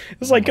Vegas. It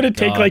was like going to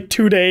take like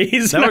 2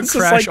 days. That would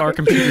crash our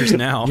computers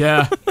now.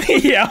 Yeah.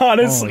 Yeah,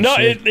 honestly. No,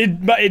 shit.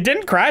 it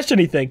didn't crash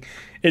anything.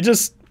 It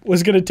just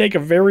was going to take a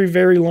very,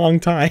 very long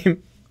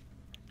time.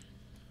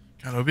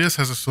 God, OBS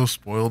has us so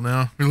spoiled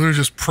now. We literally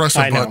just press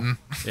a I know. button.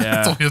 Yeah.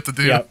 That's all you have to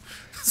do. Yep.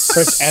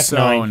 Press F9. So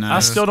I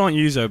nice. still don't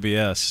use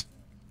OBS.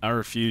 I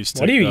refuse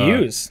to. What do you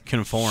use?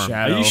 Conform.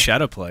 Shadow. I use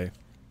Shadowplay.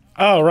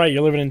 Oh, right.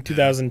 You're living in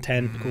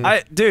 2010. Cool.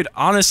 Dude,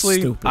 honestly,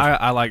 Stupid.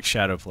 I like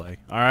Shadowplay.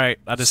 All right,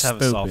 I just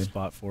have a soft Stupid.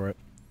 spot for it.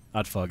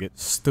 I'd fuck it.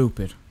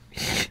 Stupid.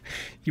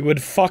 You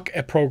would fuck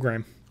a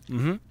program.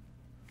 Mm-hmm.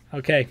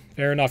 Okay,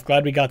 fair enough.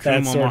 Glad we got that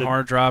Come on my sorted.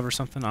 hard drive or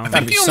something. I I don't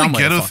think know. the some only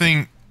way to ghetto fuck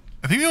thing.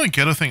 I think the only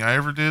ghetto thing I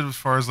ever did, as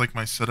far as like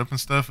my setup and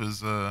stuff,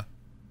 is when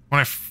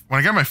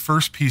I got my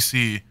first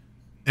PC,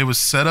 it was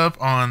set up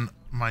on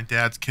my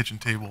dad's kitchen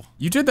table.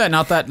 You did that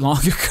not that long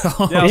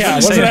ago. Yeah, I was Yeah,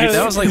 gonna say, wasn't that-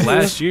 that was like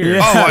last year.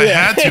 Yeah. Oh, I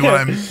Yeah. had to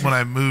when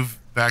I moved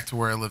back to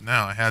where I live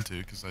now. I had to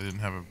because I didn't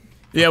have a.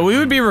 Yeah, we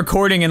would be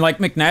recording and like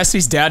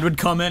McNasty's dad would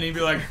come in and he'd be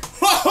like,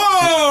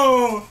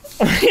 "Whoa!"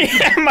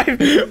 Yeah, my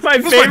favorite My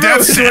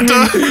dad's was when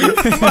Santa.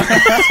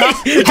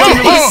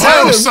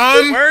 Oh,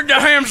 son. Where's the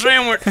ham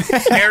sandwich?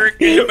 Eric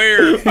in the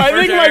beer. I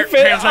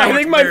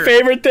think my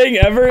favorite thing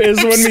ever is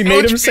when we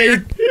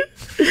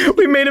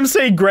made him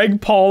say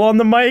Greg Paul on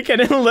the mic,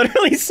 and it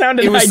literally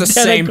sounded It was the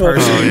same identical.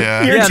 person. Oh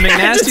yeah. Your Yeah,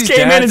 dad just McNasty's came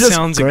in dad and just,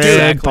 sounds Greg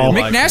exactly Paul.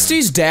 like him.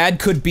 McNasty's dad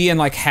could be in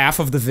like half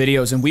of the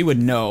videos and we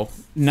would know.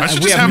 No, I should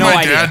we just have have no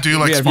my idea. dad do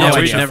like We have no Yeah,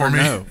 sponsorship idea. we'd never for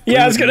me. know.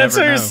 Yeah, I was We gonna would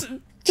never say, know.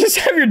 just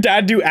have your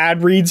dad do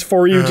ad reads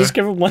for you. Just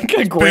give him like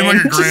a grand.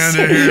 like a Just grand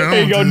say, here.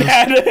 there you go,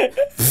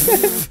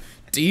 Dad.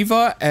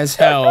 Diva as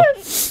hell.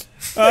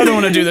 I don't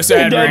want to do this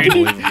ad read.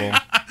 Unbelievable.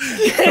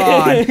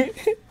 God.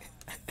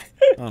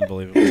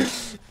 Unbelievable.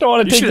 Don't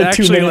want You to take should the 2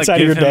 actually minutes like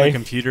out of give your him a day.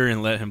 computer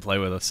and let him play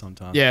with us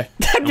sometime. Yeah.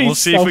 That'd And be we'll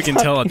see so if we can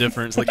fun. tell a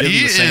difference. Like give him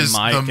He the same is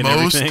mic the and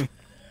most everything.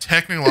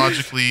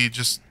 technologically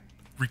just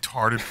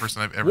retarded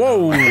person I've ever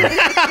Whoa. known.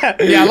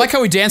 Yeah, I like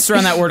how we danced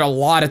around that word a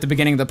lot at the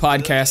beginning of the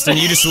podcast and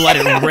you just let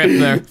it rip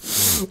there.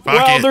 Fuck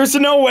Well, it. there's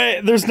no way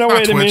the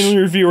Twitch. main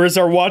reviewers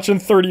are watching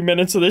 30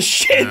 minutes of this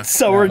shit, Yeah.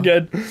 so we're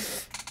good.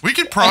 We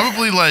could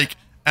probably like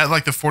at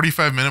like the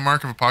 45-minute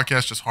mark of a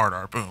podcast, just hard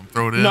R, boom,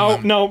 throw it in.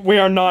 and- No, we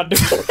are not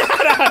doing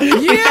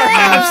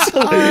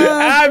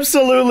Yeah.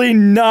 absolutely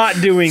not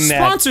doing that.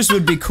 Sponsors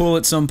would be cool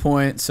at some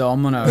point, so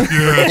I'm gonna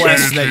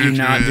request that you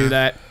not do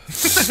that.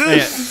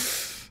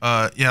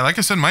 Yeah, like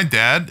I said, my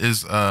dad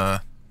is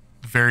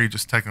very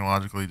just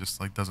technologically just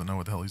like doesn't know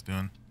what the hell he's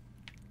doing.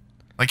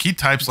 Like he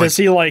types like Does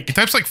he like? he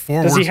types like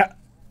four Does he?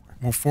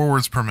 words 4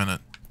 words per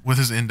minute with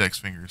his index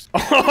fingers. Oh,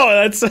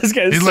 that's what I was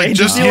gonna He's say. like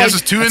Does he he has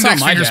like? his 2 That's how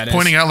index my fingers dad is.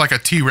 pointing out like a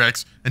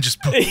T-Rex and just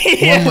one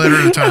Yeah, letter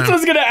at a That's what I time.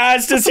 was gonna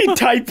ask. Does he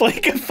type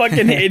like a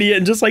fucking idiot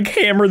and just like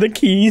hammer the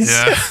keys?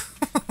 Yeah.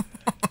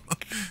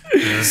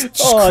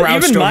 Oh,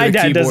 crouched even over my the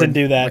dad keyboard. doesn't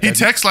do that. He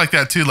texts like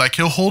that too. Like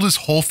he'll hold his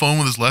whole phone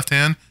with his left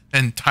hand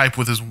and type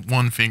with his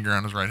one finger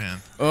on his right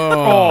hand.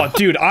 Oh,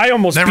 dude, I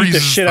almost Never beat the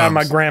uses shit out of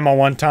my thumbs. grandma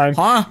one time.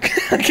 Huh?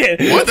 Okay.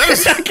 What? That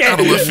is Okay. out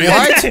of left field.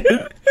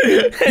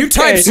 What? You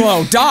type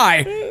slow.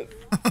 Die.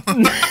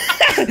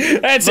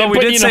 That's So it. we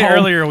putting did you say in a home.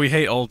 earlier we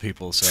hate old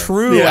people. So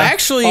True. Yeah.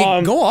 Actually,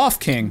 go off,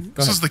 King. Go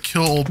This ahead. is the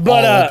kill old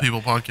But, all old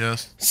people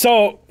podcast.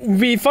 So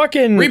we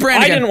fucking. Rebrand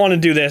I again. didn't want to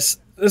do this.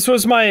 This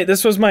was my.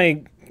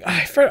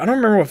 I don't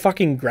remember what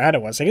fucking grad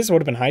it was. I guess it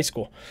would have been high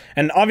school.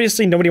 And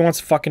obviously nobody wants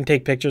to fucking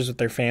take pictures with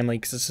their family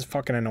because this is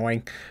fucking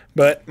annoying.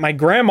 But my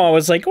grandma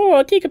was like, "Oh,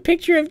 I'll take a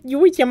picture of you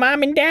with your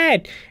mom and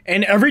dad."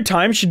 And every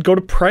time she'd go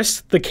to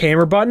press the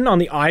camera button on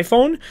the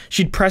iPhone,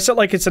 she'd press it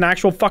like it's an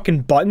actual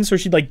fucking button. So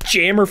she'd like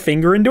jam her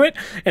finger into it,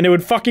 and it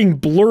would fucking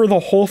blur the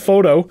whole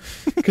photo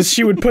because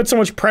she would put so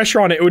much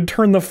pressure on it, it would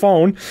turn the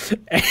phone.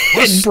 And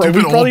bro, stupid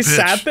we old probably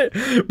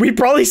bitch. we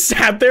probably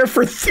sat there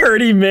for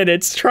 30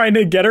 minutes trying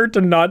to get her to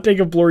not take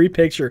a blurry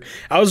picture.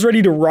 I was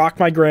ready to rock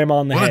my grandma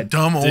on the What a head.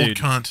 dumb old Dude.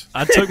 cunt.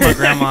 I took my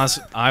grandma's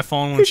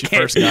iPhone when she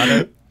first got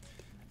it,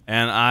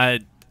 and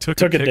I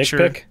took a dick picture.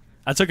 pic?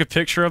 I took a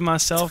picture of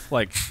myself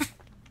like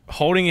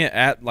holding it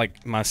at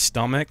like my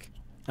stomach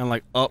and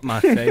like up my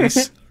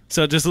face.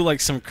 So it just looked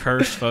like some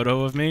cursed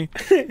photo of me,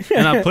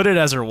 and I put it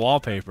as her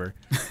wallpaper.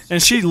 And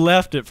she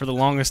left it for the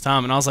longest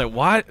time, and I was like,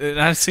 "Why?" And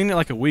I seen it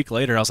like a week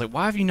later. I was like,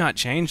 "Why have you not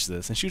changed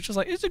this?" And she was just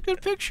like, "It's a good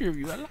picture of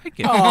you. I like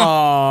it."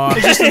 Aw.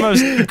 It's just the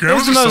most, it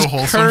Grandmas was the are so most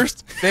wholesome.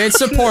 cursed. They'd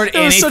support It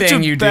was such a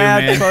anything you do,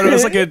 bad man. photo. It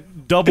was like a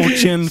double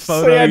chin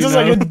photo. So yeah, you just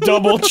know? like a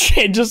double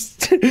chin,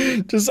 just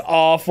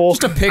awful.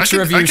 Just a picture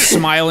I of could- you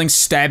smiling,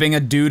 stabbing a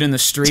dude in the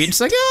street.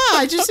 It's like,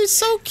 it's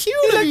so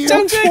cute of you.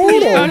 so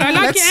cute. I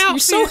like You're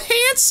so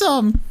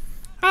handsome.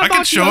 I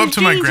could show up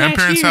to my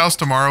grandparents' house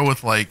tomorrow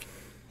with like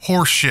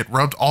horse shit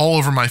rubbed all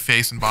over my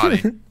face and body.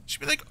 She'd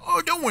be like,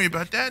 "Oh, don't worry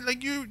about that.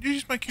 Like you're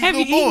just my cute Have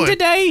little you eaten boy."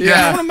 today?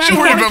 Yeah, I want a she'll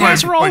worry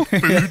macaroni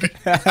about my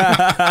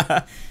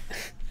casserole. food.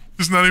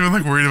 Just not even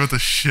like worried about the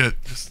shit.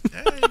 Just,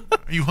 hey,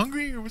 are you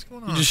hungry or what's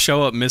going on? You just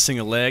show up missing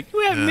a leg. You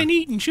haven't been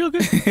eating sugar.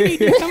 Come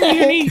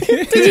here and eat.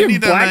 You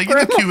need that leg.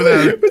 Get the cue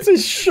without. What's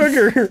this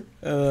sugar?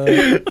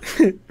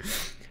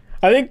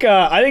 I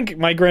think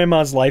my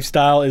grandma's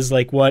lifestyle is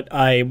like what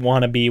I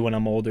want to be when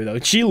I'm older, though.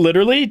 She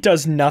literally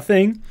does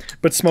nothing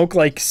but smoke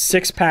like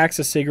 6 packs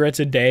of cigarettes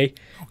a day,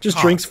 just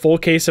drinks full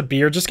case of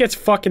beer, just gets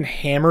fucking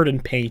hammered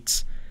and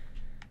paints.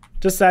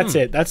 Just that's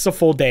it. That's the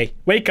full day.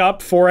 Wake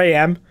up 4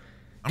 a.m.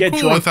 Get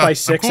drunk by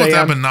 6 I'm cool with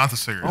that, but a.m. not the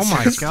cigarettes. Oh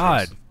my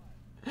god.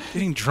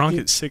 Getting drunk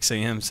at 6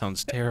 a.m.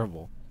 sounds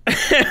terrible.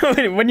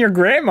 When you're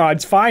grandma,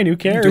 it's fine. Who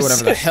cares? Do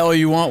whatever the hell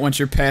you want once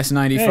you're past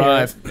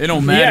 95. It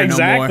don't matter Yeah,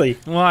 exactly.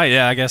 no more. Well,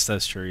 yeah, I guess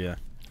that's true, yeah.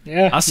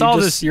 Yeah, I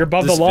saw you're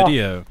above the law.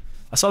 video.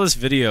 I saw this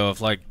video of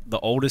like the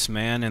oldest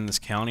man in this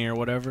county or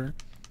whatever.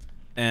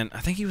 And I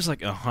think he was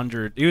like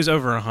 100. He was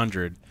over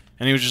 100.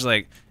 And he was just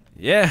like,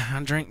 yeah,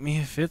 I drink me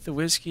a 5th of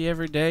whiskey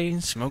every day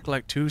and smoke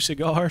like 2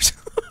 cigars.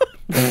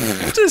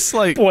 Just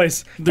like,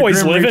 boys Grim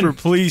living. Reaper,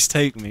 please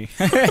take me.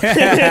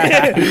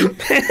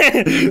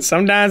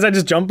 Sometimes I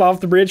just jump off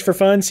the bridge for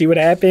fun, see what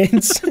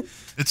happens.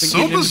 It's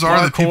so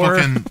bizarre that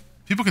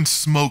people can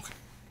smoke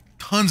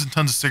tons and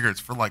tons of cigarettes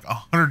for like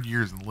 100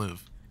 years and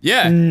live.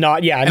 Yeah. And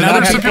then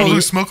there's some people who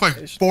smoke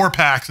like 4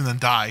 packs and then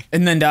die.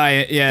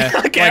 Yeah.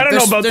 Okay, I don't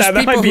know about that.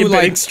 That might be a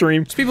bit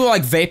extreme. There's people who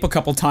like vape a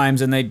couple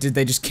times and they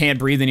just can't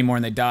breathe anymore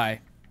and they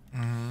die.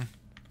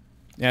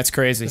 Yeah, it's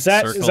crazy. Is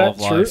that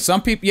true?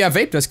 Some people, yeah,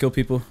 vape does kill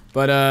people,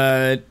 but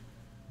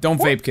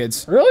don't vape,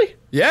 kids. Really?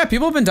 Yeah,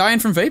 people have been dying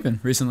from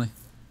vaping recently.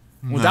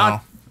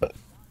 No.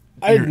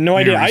 I had no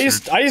idea. I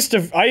used to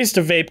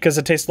vape because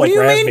it tastes like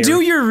raspberry. What do you mean?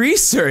 Do your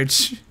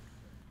research.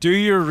 Do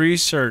your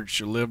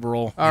research,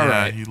 liberal. All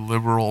right, you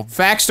liberal.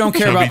 Facts don't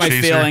care about my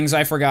chaser. feelings.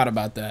 I forgot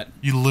about that.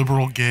 You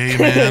liberal gay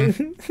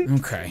man.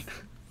 Okay.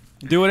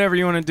 Do whatever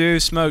you want to do.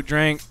 Smoke,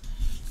 drink.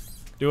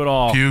 Do it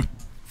all. Puke,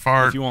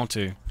 fart, if you want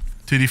to.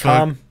 titty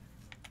fuck.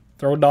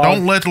 Throw a dog.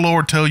 Don't let the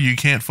Lord tell you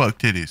can't fuck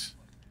titties.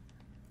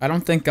 I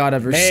don't think God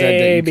ever said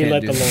that you can't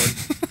let do the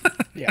that.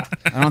 Lord. Yeah.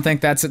 I don't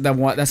think that's not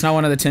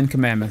one of the 10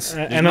 Commandments.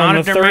 And on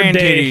the third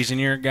day, titties and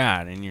you're a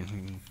god, and you're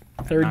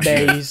third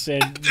day, he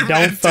said,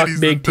 "Don't fuck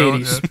big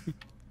titties."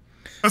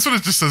 That's what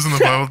it just says in the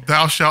Bible.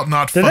 Thou shalt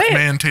not fuck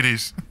man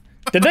titties.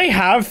 Did they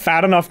have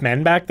fat enough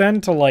men back then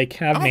to like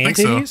have man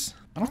titties?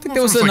 I don't think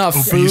there was enough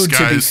food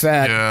to be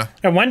fat. Yeah.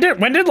 And when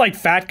did like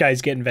fat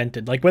guys get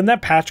invented? Like when did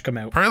that patch come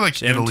out? Probably like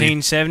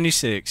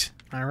 1776.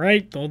 All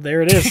right, well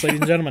there it is,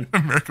 ladies and gentlemen.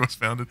 America was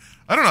founded.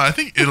 I don't know. I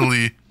think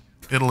Italy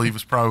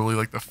was probably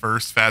like the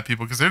first fat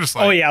people because they're just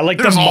like, oh yeah, like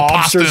the all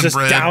pasta mobsters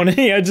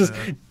and just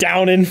bread.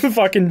 downing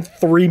fucking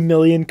 3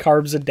 million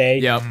carbs a day.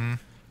 Yep.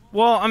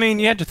 Well, I mean,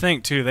 you had to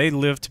think too. They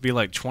lived to be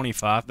like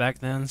 25 back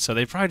then, so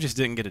they probably just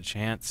didn't get a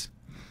chance.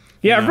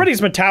 Yeah,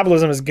 everybody's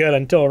metabolism is good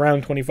until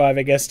around 25,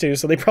 I guess, too.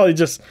 So they probably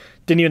just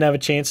didn't even have a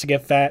chance to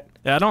get fat.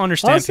 Yeah, I don't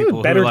understand Honestly,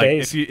 people better who like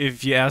days.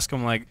 if you ask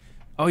them like,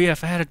 oh yeah,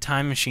 if I had a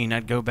time machine,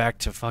 I'd go back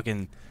to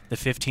fucking the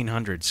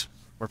 1500s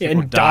where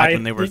people died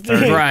when they were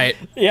 30. Right.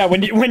 Yeah,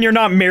 when you're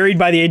not married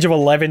by the age of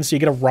 11, so you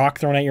get a rock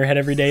thrown at your head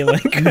every day,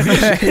 like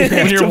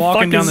when you're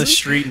walking down the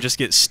street and just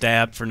get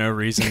stabbed for no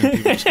reason, and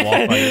people just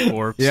walk by your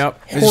corpse.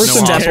 Yep. Horse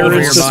no and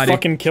terrorist just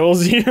fucking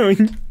kills you.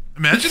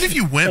 Imagine if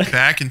you went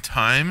back in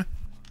time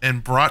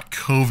and brought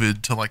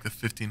COVID to like the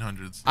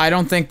 1500s. I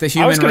don't think the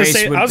human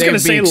race would. I was gonna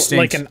say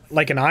extinct.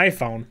 like an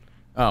iPhone.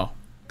 Oh.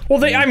 Well,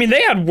 they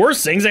had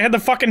worse things. They had the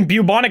fucking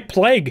bubonic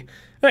plague.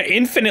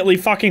 Infinitely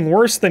fucking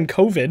worse than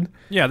COVID.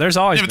 Yeah, there's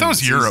always. Yeah, but that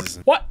was Europe.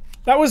 What?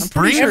 That was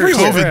Bring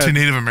everywhere. COVID to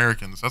Native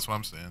Americans. That's what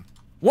I'm saying.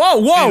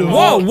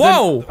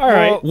 Whoa! All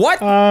right. What?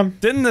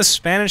 Didn't the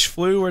Spanish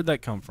flu? Where'd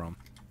that come from?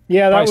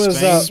 Yeah, that Probably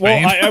was.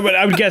 Spain. Well,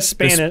 I would guess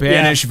Spanish. The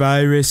Spanish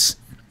virus.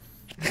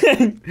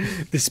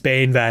 The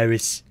Spain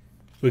virus.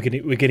 We're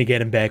gonna get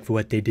them back for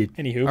what they did.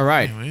 Anywho. All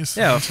right. Anyways,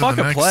 Yeah, on to fuck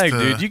the a next, plague,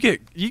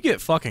 dude. You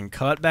get fucking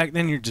cut back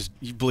then.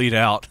 You bleed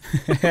out.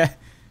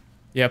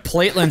 Yeah,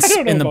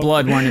 platelets in the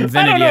blood weren't I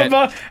invented don't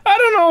know yet. I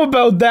don't know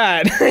about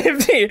that.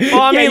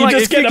 Well, I mean, you like,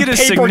 just if you get a get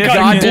a paper cut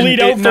significant- and bleed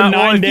out for Well,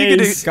 9 if you get a-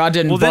 days. God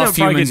didn't Well, then buff it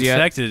probably humans get yet.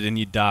 infected and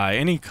you die.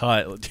 Any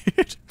cut,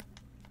 dude.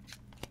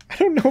 I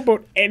don't know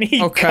about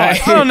any. Okay.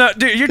 cut. I don't know,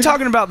 dude. You're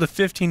talking about the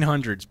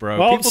 1500s, bro.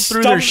 Well, People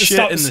threw their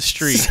shit in the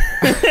street.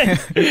 I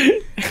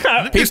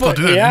think they still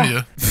do that yeah. in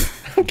India.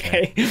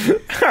 Okay.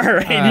 All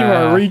right, you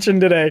are reaching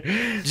today.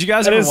 Did you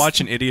guys ever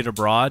watch An Idiot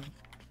Abroad?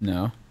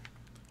 No.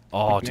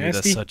 Oh, dude,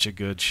 Nasty. that's such a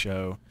good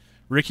show.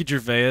 Ricky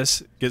Gervais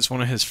gets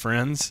one of his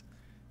friends,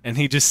 and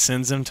he just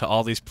sends him to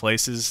all these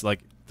places,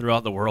 like,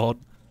 throughout the world.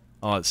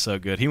 Oh, it's so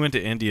good. He went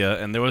to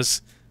India, and there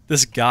was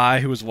this guy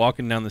who was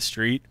walking down the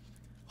street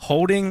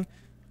holding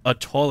a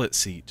toilet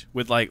seat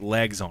with, like,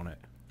 legs on it.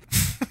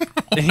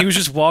 And he was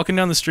just walking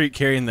down the street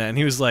carrying that, and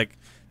he was like,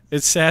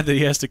 it's sad that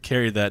he has to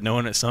carry that,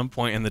 knowing at some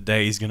point in the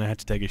day he's going to have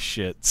to take a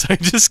shit. So he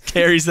just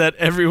carries that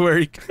everywhere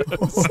he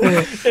goes.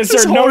 Is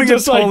Just there no holding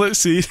just a like? toilet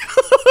seat.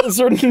 Is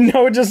there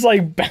no just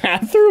like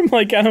bathroom?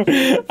 Like I don't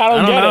I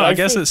don't get know. it. I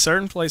guess at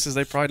certain places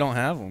they probably don't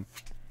have them.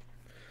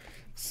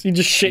 So you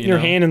just shit in You your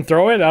know? hand and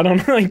throw it? I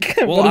don't know. Like,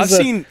 Well, what I've is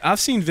that?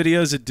 seen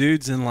videos of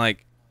dudes in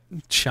like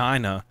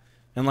China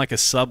and like a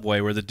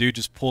subway where the dude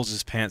just pulls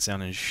his pants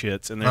down and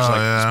shits, and there's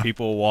just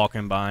people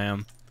walking by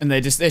him. And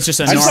it's just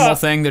a I normal saw-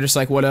 thing. They're just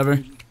like,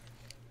 whatever.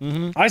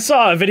 I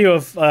saw a video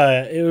of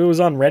it was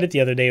on Reddit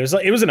the other day.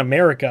 It was in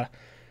America.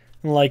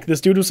 And, like,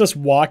 this dude was just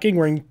walking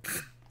wearing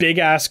big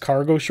ass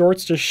cargo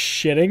shorts, just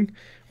shitting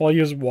while he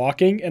was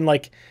walking. And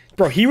like,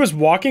 bro, he was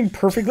walking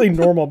perfectly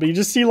normal, but you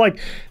just see like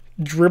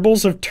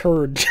dribbles of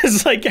turd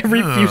just like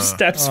every few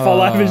steps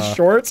fall out of his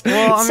shorts.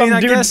 Well, I mean, I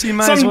guess you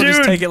might as well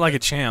just take it like a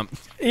champ.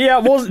 Yeah,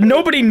 well,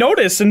 nobody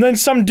noticed, and then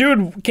some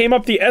dude came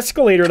up the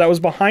escalator that was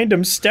behind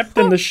him, stepped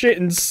in the shit,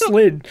 and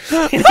slid.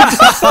 And he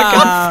just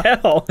fucking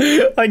fell.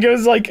 Like, it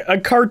was like a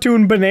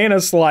cartoon banana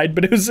slide,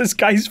 but it was this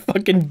guy's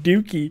fucking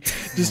dookie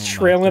just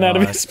trailing out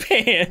of his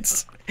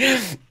pants.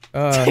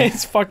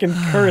 It's fucking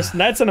cursed. And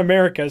that's in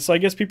America, so I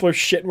guess people are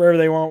shitting wherever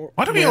they want.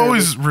 Why do we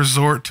always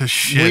resort to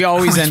shit? We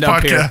always on this end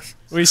up here. podcast?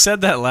 We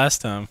said that last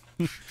time.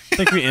 I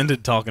think we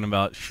ended talking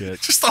about shit.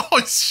 Just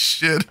always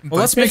shit. Well,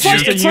 let's make It's sure.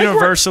 like- It's a like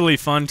universally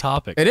fun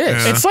topic. It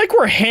is. Yeah. It's like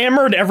we're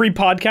hammered every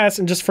podcast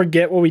and just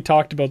forget what we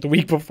talked about the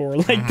week before.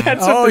 Like,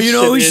 that's what Oh, this you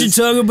know, shit we is.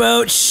 should talk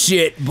about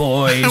shit,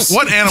 boys.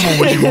 What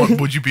animal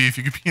would you be if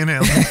you could be an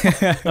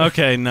animal?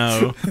 Okay,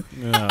 no.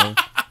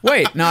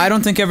 Wait, no, I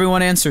don't think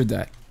everyone answered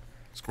that.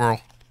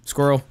 Squirrel.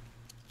 Squirrel.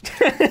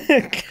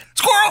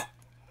 Squirrel.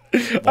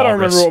 I don't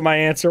remember what my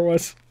answer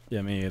was.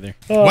 Yeah, me either.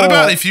 What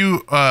about if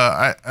you?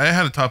 I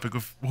had a topic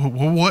of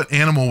what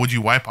animal would you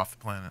wipe off the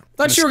planet?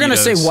 Thought you were gonna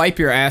say Mosquitoes. wipe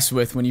your ass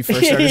with when you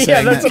first started Yeah,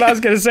 saying that's that. what I was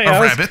gonna say.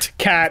 A rabbit,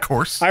 cat. of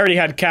course. I already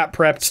had cat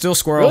prepped. Still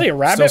squirrel. Really, a Still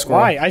rabbit?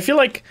 squirrel. Why? I feel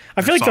like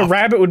the soft.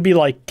 rabbit would be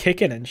like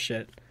kicking and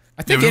shit.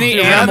 I think Yeah, any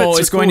but animal rabbits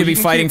is are going cool. to be You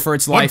can fighting keep- for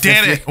its life.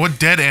 What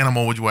dead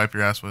animal would you wipe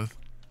your ass with?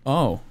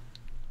 Oh.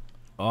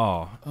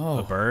 Oh,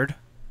 a bird?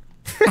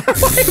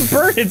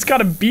 Bird, it's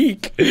got a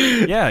beak.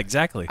 Yeah,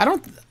 exactly. I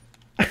don't.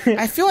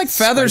 I feel like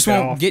feathers Swipe it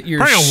won't off. get your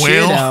Probably a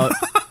shit whale. out.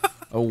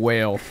 A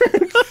whale.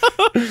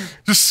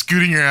 Just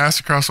scooting your ass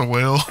across a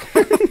whale,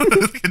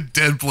 like a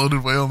dead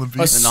bloated whale on the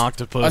beach. An A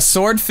octopus.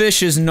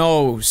 swordfish's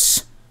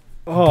nose.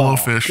 Oh,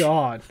 Blowfish.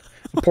 God.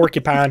 A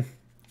porcupine.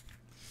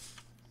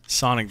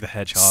 Sonic the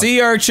Hedgehog.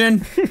 Sea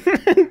urchin.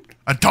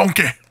 A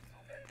donkey.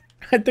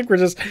 I think we're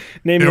just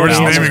naming Yeah, we're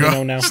just animals naming, we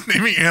know now. just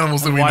naming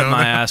animals that we Wipe know.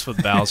 my now. ass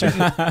with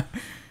Bowser.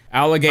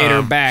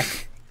 Alligator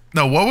back.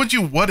 No,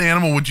 what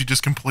animal would you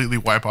just completely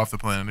wipe off the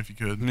planet if you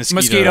could?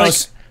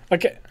 Mosquitoes.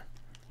 Okay.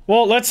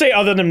 Well, let's say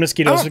other than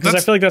mosquitoes, Oh, because I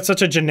that's- feel like that's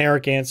such a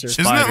generic answer.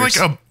 Isn't that like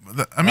Spiders.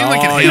 I mean,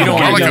 like Oh, an you animal,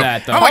 don't not like do a,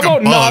 that, though. not How like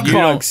about a knot bug.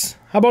 bugs?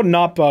 How about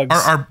knot bugs?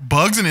 Are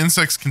bugs and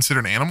insects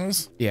considered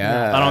animals?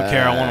 Yeah. I don't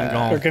care. I want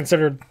them They're gone.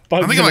 considered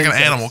bugs. I'm thinking like and an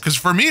insects. animal, because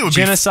for me it would be.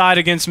 Genocide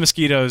against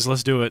mosquitoes.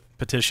 Let's do it.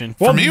 Petition.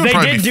 Well, me, it would they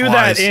probably did be do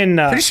flies. that in.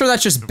 Pretty sure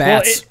that's just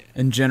bats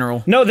in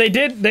general. No, they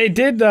did. They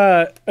did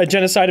a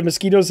genocide of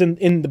mosquitoes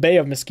in the Bay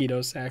of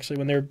Mosquitoes, actually,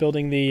 when they were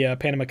building the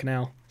Panama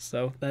Canal.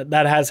 So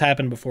that has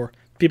happened before.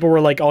 People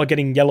were like all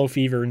getting yellow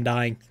fever and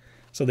dying.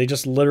 So they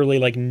just literally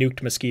like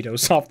nuked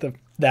mosquitoes off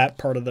that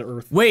part of the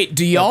earth. Wait,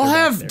 do y'all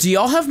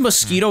have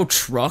mosquito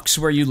trucks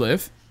where you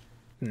live?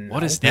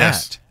 What is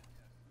Yes.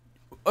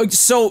 that?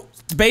 So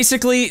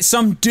basically,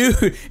 some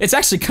dude, it's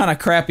actually kind of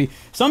crappy.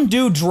 Some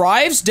dude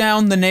drives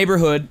down the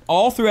neighborhood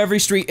all through every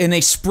street and they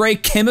spray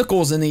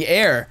chemicals in the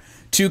air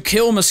to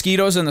kill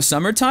mosquitoes in the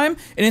summertime,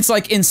 and it's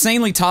like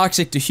insanely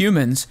toxic to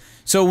humans.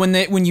 So when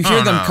you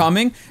hear them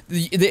coming,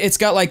 it's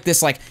got like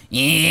this like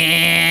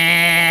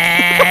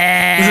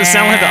Does it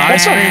sound like the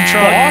ice cream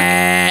truck?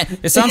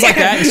 It sounds like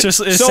that.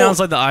 It sounds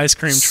like the ice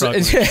cream truck.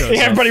 when it shows up.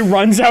 Everybody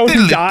runs out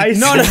and dies.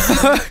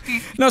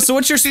 No, so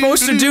what you're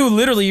supposed to do,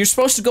 literally, you're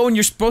supposed to go and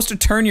you're supposed to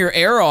turn your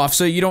air off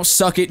so you don't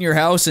suck it in your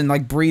house and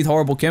like breathe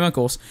horrible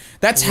chemicals.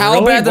 That's how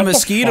Really? bad the What the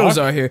mosquitoes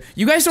fuck? are here.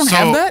 You guys don't So-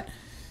 have that?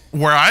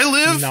 Where I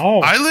live,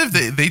 No.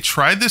 they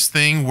tried this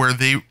thing where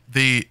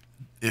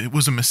it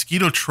was a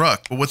mosquito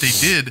truck, but what they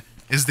did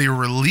is they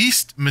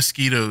released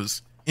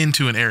mosquitoes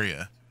into an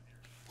area.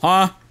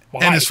 Huh?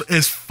 Why? And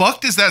as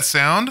fucked as that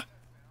sound,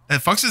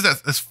 as fucked as that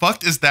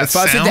Fuck it, that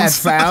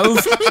sounds, valve.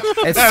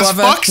 It's as fuck-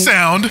 fuck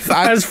sound,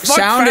 as fuck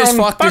sound as bound,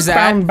 fucked as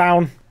that.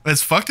 bound.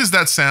 as fucked as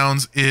that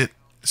sounds,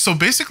 so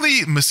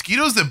basically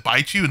mosquitoes that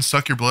bite you and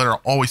suck your blood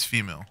are always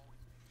female.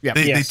 Yeah.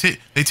 Yes.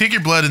 They take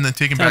your blood and then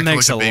take them That back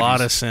makes to a like lot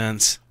babies. of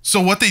sense. So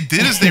what they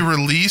did is they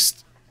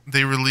released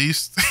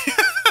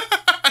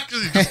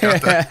actually just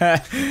got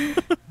that.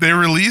 They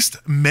released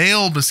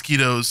male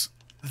mosquitoes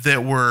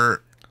that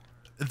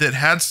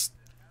had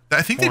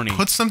I think Horny. they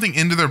put something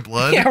into their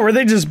blood. Yeah, were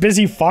they just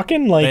busy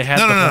fucking? Like, They had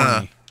No. the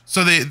horny.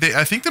 So they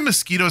I think the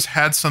mosquitoes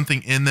had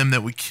something in them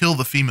that would kill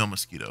the female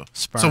mosquito.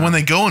 Sperm. So when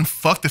they go and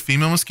fuck the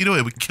female mosquito,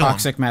 it would kill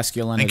Toxic them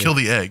masculinity. and kill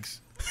the eggs.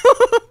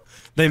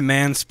 They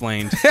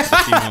mansplained the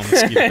female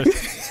mosquitoes.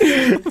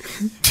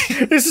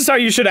 this is how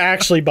you should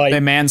actually bite. They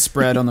man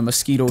spread on the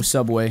mosquito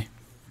subway.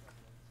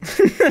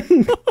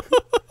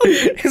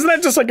 Isn't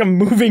that just like a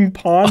moving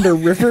pond or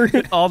river?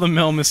 All the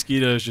male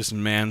mosquitoes just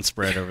man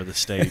spread over the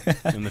state,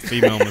 and the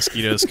female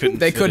mosquitoes couldn't.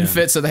 They couldn't in.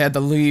 fit, so they had to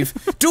leave.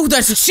 Dude,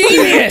 that's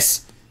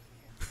genius!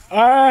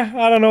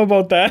 I don't know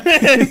about that.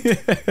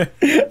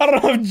 I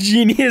don't know if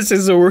genius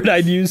is a word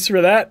I'd use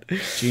for that.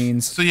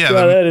 Genes. So yeah,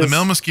 the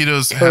male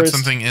mosquitoes had cursed.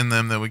 something in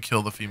them that would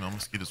kill the female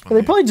mosquitoes. Well,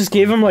 they probably just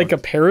gave him like a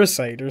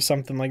parasite or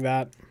something like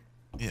that.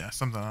 Yeah,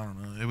 something, I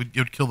don't know. It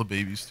would kill the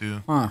babies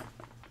too. Huh.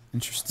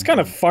 Interesting. It's kind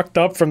of fucked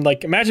up from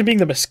like, imagine being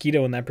the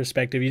mosquito in that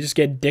perspective. You just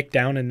get dick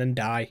down and then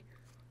die.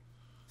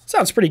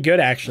 Sounds pretty good,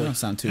 That actually. don't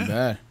sound too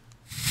bad.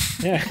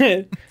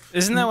 Yeah.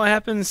 Isn't that what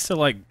happens to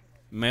like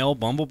male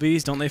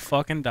bumblebees? Don't they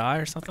fucking die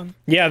or something?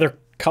 Yeah, their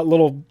cut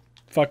little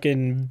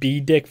fucking bee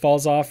dick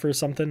falls off or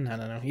something. I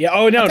don't know. Yeah.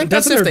 Oh no, I think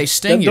that's if they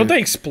sting you. Don't they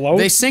explode?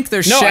 They sink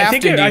their No, I shaft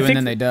think into it- I you and think-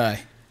 then they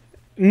die.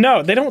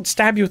 No, they don't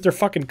stab you with their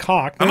fucking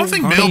cock. I don't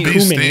think They're male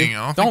bees human-y. sting.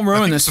 I Don't think, ruin I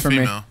think this it's the for me.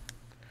 female.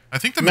 I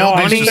think the No, male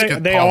I bees think just they-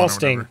 get they pollen all or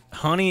sting. whatever.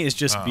 Honey is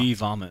just bee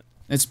vomit.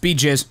 It's bee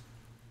jizz.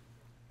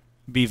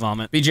 Bee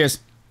vomit. Bee jizz.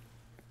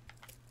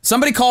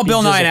 Somebody call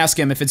Bill Nye and jizzle. ask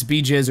him if it's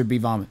bee jizz or bee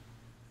vomit.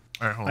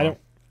 All right, hold I on.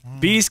 don't.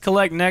 Bees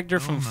collect nectar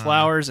from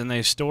flowers and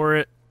they store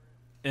it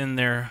in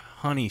their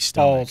honey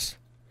stomach. Balls.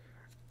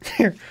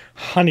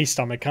 Honey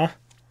stomach, huh?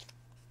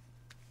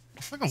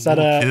 It's like a that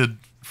little a- kid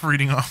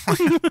reading off.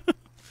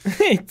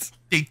 It's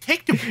They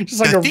take the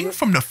like a- thing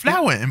from the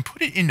flower and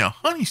put it in the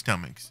honey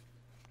stomachs.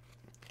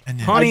 And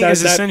then Honey that-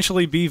 is that-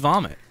 essentially bee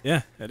vomit.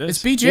 Yeah, it is.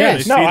 It's bee Yeah,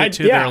 jizz. They no, feed I- it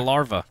to yeah. their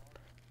larva.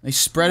 They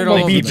spread it all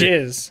like over. bee the-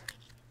 jizz.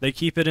 They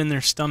keep it in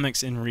their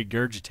stomachs and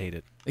regurgitate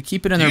it. They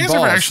keep it in do you their guys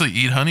balls. ever actually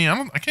eat honey? I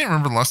can't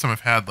remember the last time I've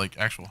had like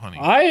actual honey.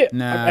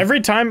 Nah. Every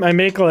time I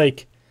make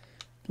like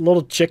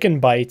little chicken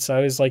bites, I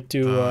always like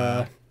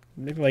to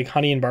make like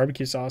honey and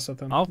barbecue sauce with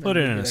them. I'll put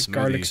it in a Like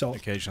garlic smoothie salt.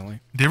 occasionally.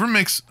 Do you ever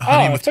mix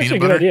honey Oh, with that's actually a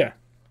peanut good butter? idea.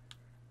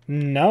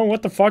 No,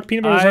 what the fuck?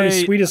 Peanut butter's already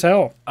I- sweet as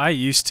hell. I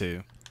used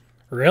to.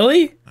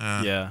 Really?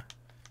 Yeah.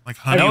 Like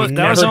honey I've with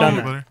never peanut done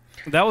that. butter?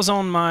 That was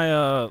on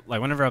my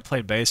like whenever I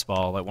played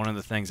baseball, like one of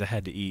the things I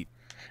had to eat.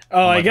 Oh,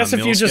 I like, guess a if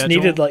you meal just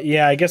schedule? needed like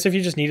I guess if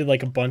you just needed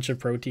like a bunch of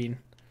protein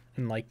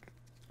and like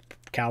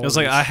calories. It was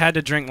like I had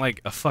to drink like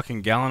a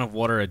fucking gallon of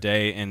water a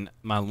day, and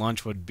my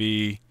lunch would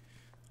be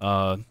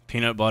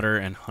peanut butter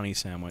and honey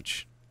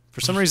sandwich.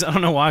 For some reason, I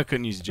don't know why I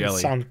couldn't use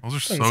jelly. Sound, Those are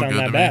so doesn't sound good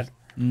that to bad.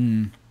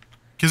 me.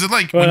 Because it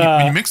like But,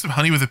 when you mix the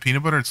honey with the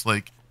peanut butter, it's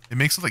like it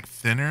makes it like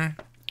thinner.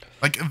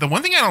 Like the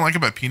one thing I don't like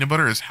about peanut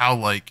butter is how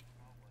like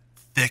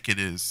thick it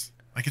is.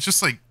 Like it's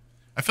just like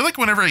I feel like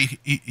whenever I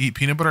eat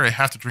peanut butter, I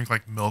have to drink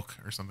like milk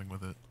or something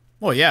with it.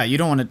 Well, yeah, you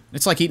don't want to.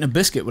 It's like eating a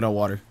biscuit without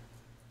water.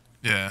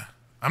 Yeah,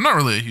 I'm not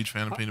really a huge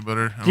fan of peanut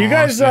butter. in Do you all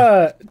guys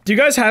honesty. do you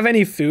guys have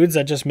any foods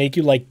that just make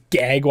you like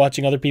gag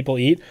watching other people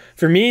eat?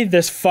 For me,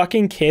 this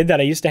fucking kid that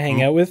I used to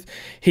hang out with,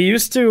 he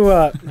used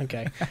to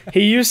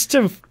he used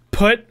to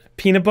put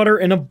peanut butter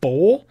in a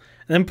bowl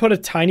and then put a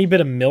tiny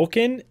bit of milk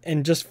in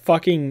and just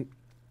fucking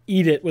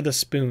eat it with a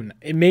spoon.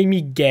 It made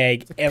me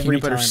gag every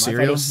Peanut butter time.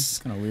 cereal. It's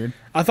kind of weird.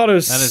 I thought it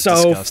was That is so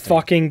disgusting.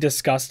 fucking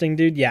disgusting,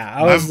 dude. Yeah,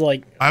 I was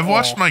like, I've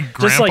watched oh. my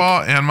Just like-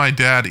 grandpa and my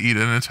dad eat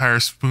an entire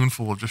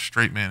spoonful of just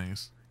straight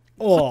mayonnaise.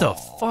 oh, What the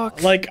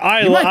fuck? Like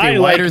I, You might be I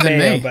lighter like than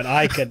mayo, me. but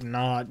I could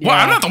not. Yeah. Well,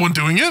 I'm not the one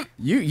doing it. That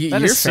That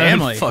your is so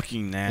family.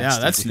 fucking nasty. Yeah,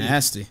 that's dude.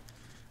 nasty.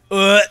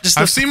 Just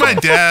I've seen my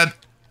dad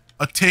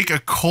take a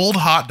cold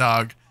hot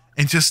dog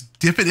and just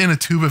dip it in a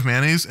tube of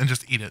mayonnaise and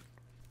just eat it.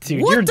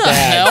 Dude, What your the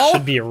dad hell?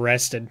 should be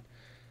arrested.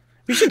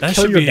 We should That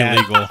kill should your be dad.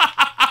 illegal.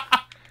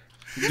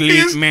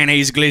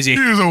 Mayonnaise glizzy.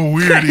 He was a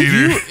weird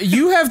eater.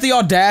 You have the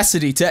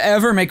audacity to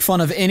ever make fun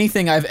of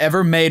anything I've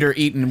ever made or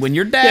eaten when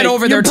your dad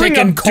over you there bring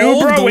taking up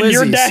cold Dubra when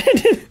your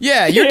glizzies. dad.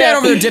 Yeah, your Yeah. dad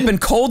over there dipping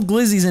cold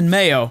glizzies in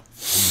mayo.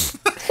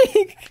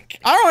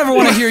 I don't ever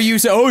want to hear you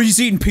say, "Oh, he's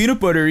eating peanut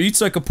butter. He eats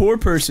like a poor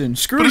person."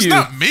 Screw But it's you.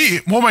 not me.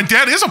 Well, my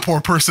dad is a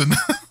poor person.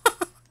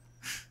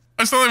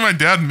 It's not like my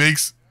dad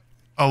makes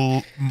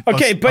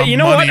Okay, but you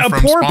know what?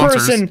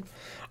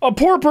 A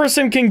poor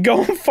person can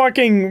go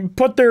fucking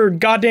put their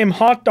goddamn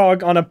hot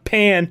dog on a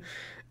pan,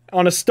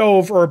 on a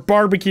stove, or a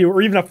barbecue,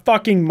 or even a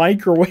fucking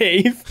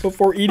microwave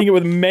before eating it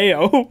with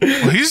mayo.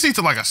 Well, he just eats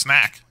it like a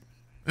snack.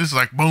 This is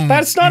like boom.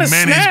 That's not a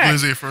mayonnaise snack.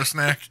 glizzy for a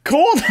snack.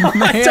 Cold hot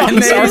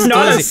dogs are Mayonnaise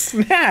not a glizzy.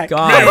 snack.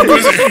 God.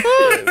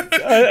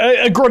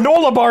 A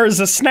granola bar is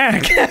a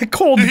snack.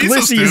 Cold Yeah, he's so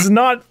glizzy is stupid.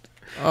 not.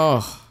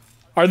 Oh,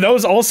 Are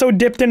those also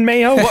dipped in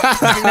mayo?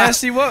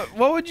 Nasty. What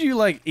would you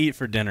like eat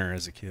for dinner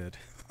as a kid?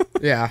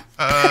 yeah.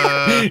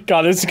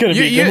 God, this is gonna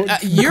be You're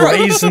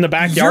graze in the You're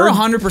backyard.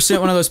 100%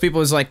 one of those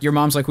people who's like, your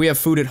mom's like, we have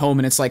food at home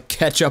and it's like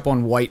ketchup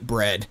on white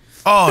bread.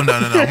 Oh no.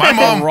 My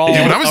mom. Dude,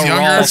 when I was a raw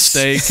younger,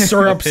 steak,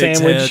 Syrup a pig's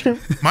sandwich. head.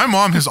 my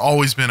mom has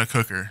always been a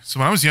cooker. So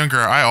when I was younger,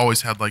 I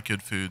always had like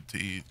good food to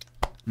eat.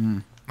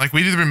 Like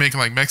we'd either be making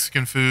like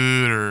Mexican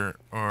food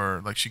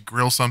or like she'd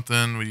grill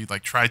something. We'd eat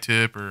like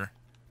tri-tip or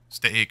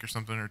steak or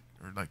something or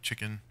like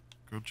chicken,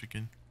 grilled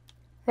chicken.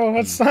 Oh,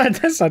 that's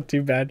not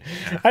too bad.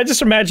 I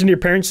just imagine your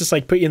parents just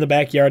like put you in the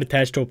backyard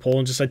attached to a pole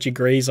and just let you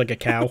graze like a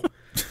cow.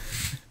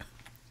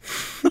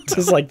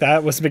 Just like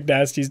that was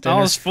McNasty's dinner. I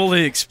was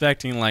fully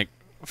expecting like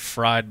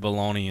fried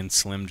bologna and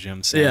Slim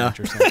Jim sandwich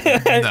or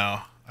something. No,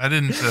 I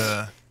didn't.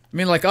 I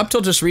mean, like, up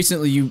till just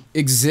recently, you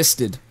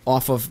existed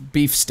off of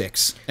beef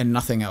sticks and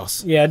nothing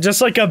else. Yeah,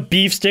 just like a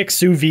beef stick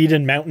sous vide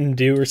and Mountain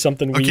Dew or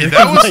something Okay, weird.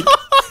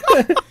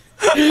 that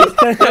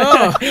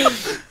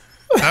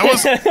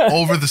was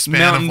over the span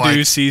Mountain of like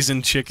Dew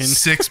seasoned chicken.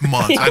 6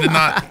 months. I did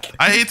not.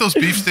 I ate those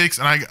beef sticks,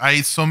 and I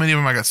ate so many of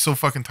them. I got so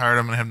fucking tired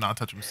of them, and I have not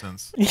touched them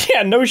since.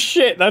 Yeah, no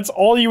shit. That's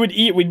all you would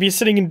eat. We'd be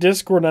sitting in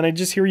Discord, and I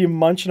just hear you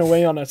munching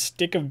away on a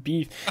stick of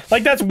beef.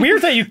 Like, that's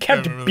weird that you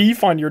kept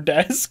beef on your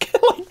desk.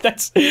 Like,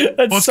 that's Well,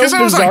 it's so because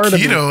I was bizarre on to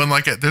me. keto, and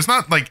like, there's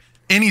not like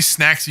any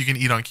snacks you can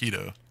eat on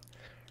keto.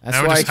 That's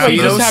I would why just have You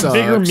keto those. just have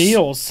bigger sucks.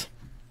 meals.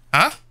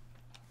 Huh?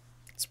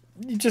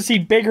 You just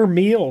eat bigger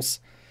meals.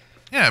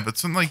 Yeah, but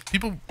some like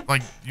people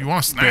like you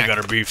want a snack.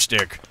 Got a beef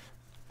stick.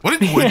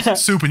 What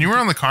Soup? When you were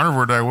on the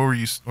carnivore diet, what were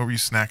you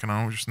snacking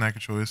on? What was your snack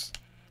of choice?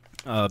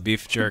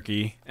 Beef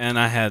jerky, and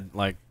I had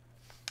like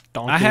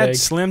Donkey I had leg.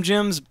 Slim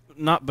Jims,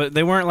 but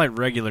they weren't like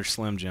regular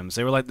Slim Jims.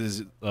 They were like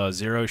the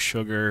zero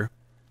sugar.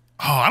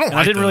 Oh, I don't And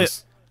like I didn't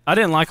those. I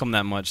didn't like them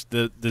that much.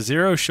 The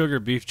zero sugar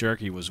beef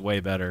jerky was way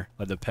better,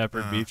 like the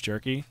peppered beef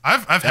jerky.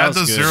 I've That had was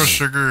those good. zero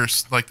sugar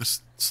like the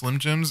Slim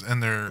Jims,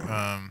 and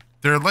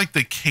they're like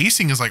the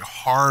casing is like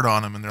hard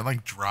on them, and they're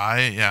like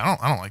dry. Yeah,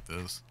 I don't like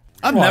those.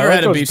 I've Well, I never like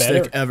had a those beef better.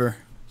 stick ever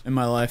in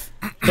my life.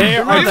 They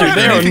Have are, you ever had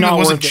they are anything that not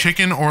wasn't worth it.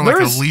 chicken or like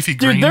a leafy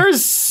green? Dude,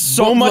 there's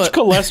so But- much but-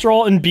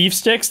 cholesterol in beef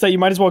sticks that you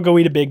might as well go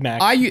eat a Big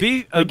Mac. I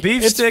A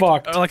beef it's stick,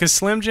 fucked. like a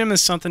Slim Jim,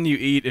 is something you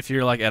eat if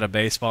you're like at a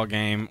baseball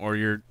game or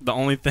you're the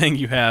only thing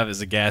you have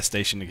is a gas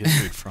station to get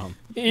food from.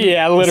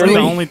 yeah, It's like literally. the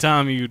only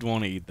time you'd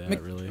want to eat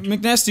that, really.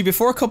 McNasty,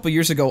 before a couple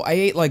years ago, I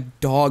ate like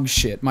dog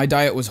shit. My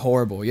diet was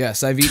horrible.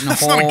 Yes, I've eaten a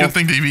That's whole not a good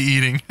thing to be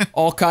eating.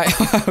 all kind.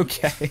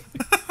 Okay.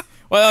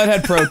 Well, it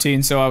had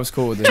protein, so I was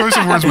cool with it. Choice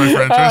of words, my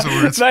friend. Choice of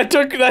words. that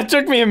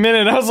took me a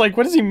minute. I was like,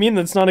 what does he mean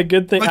that's not a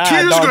good thing? Like 2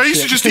 years dog ago, I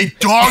used to shit. just eat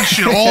dog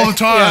shit all the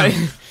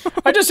time.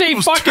 I just ate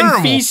was fucking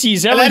terrible.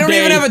 feces And every I don't day.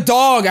 even have a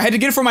dog. I had to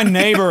get it from my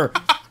neighbor.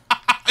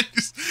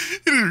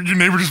 Your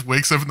neighbor just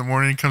wakes up in the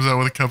morning and comes out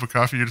with a cup of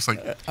coffee. You're just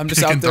like I'm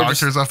just picking out there dog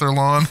just- hairs off their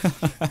lawn.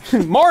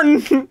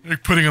 Martin. You're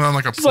putting it on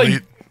like a like-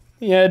 plate.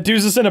 Yeah,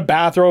 dude's just in a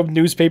bathrobe,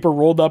 newspaper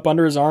rolled up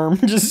under his arm,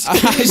 just I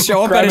show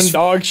up at grabbing his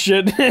dog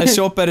shit. I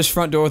show up at his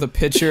front door with a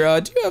pitcher.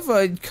 Do you have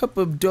a cup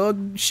of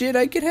dog shit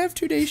I could have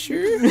today,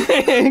 sure?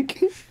 A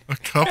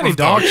cup Any of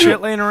dog dog shit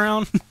laying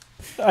around?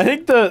 I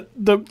think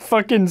the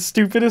fucking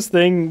stupidest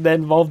thing that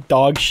involved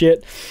dog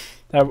shit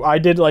that I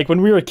did, like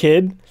when we were a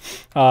kid,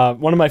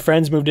 one of my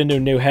friends moved into a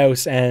new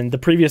house and the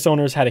previous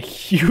owners had a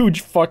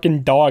huge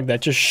fucking dog that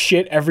just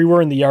shit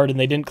everywhere in the yard and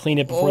they didn't clean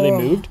it before they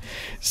moved.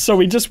 So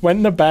we just went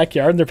in the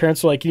backyard and their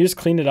parents were like, can you just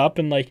clean it up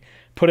and like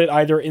put it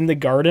either in the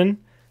garden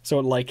so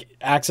it like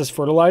acts as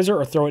fertilizer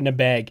or throw it in a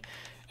bag.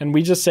 And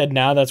we just said,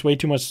 nah, that's way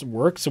too much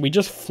work. So we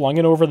just flung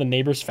it over the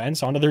neighbor's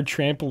fence onto their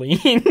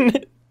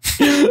trampoline.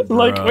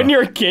 Like when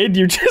you're a kid,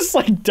 you just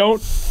like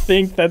don't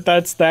think that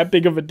that's that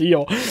big of a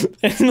deal.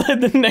 And then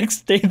the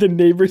next day, the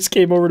neighbors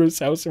came over to his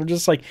house and were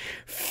just like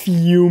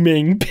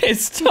fuming,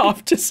 pissed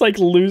off, just like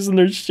losing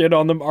their shit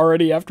on them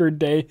already after a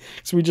day.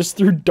 So we just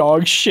threw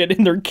dog shit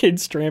in their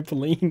kid's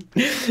trampoline.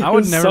 I It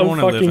would was never so want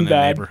to live fucking in a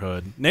bad.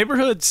 neighborhood.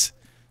 Neighborhoods,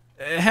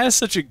 it has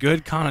such a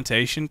good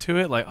connotation to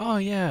it. Like, oh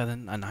yeah,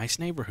 then a nice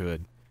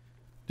neighborhood.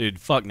 Dude,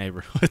 fuck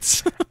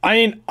neighborhoods. I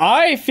mean,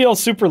 I feel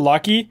super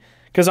lucky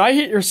because I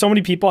hear so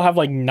many people have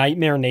like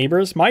nightmare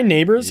neighbors. My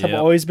neighbors have Yep.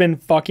 always been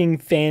fucking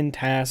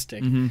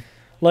fantastic.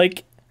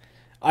 Like,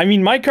 I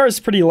mean, my car is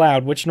pretty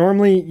loud, which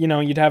normally, you know,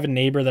 you'd have a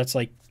neighbor that's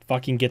like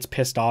fucking gets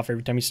pissed off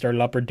every time you start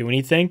it up or do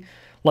anything.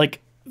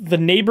 Like, the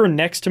neighbor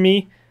next to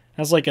me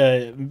has like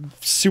a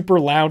super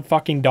loud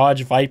fucking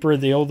Dodge Viper.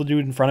 The old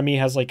dude in front of me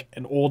has like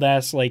an old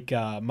ass like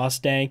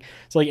Mustang.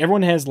 So like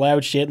everyone has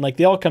loud shit and like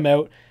they all come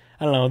out.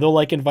 I don't know. They'll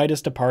like invite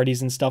us to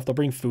parties and stuff. They'll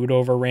bring food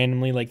over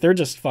randomly. Like they're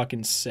just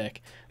fucking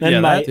sick. Then yeah,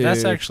 my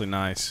that's Dude. actually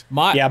nice.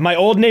 my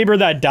old neighbor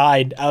that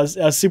died. I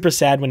was super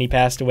sad when he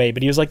passed away.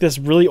 But he was like this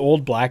really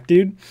old black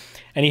dude,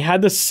 and he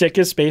had the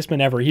sickest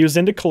basement ever. He was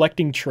into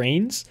collecting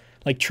trains,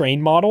 like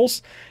train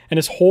models, and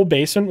his whole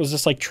basement was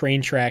just like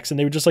train tracks, and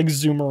they would just like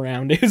zoom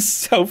around. It was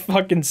so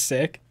fucking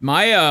sick.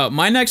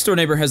 My next door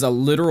neighbor has a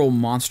literal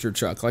monster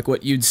truck, like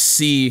what you'd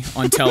see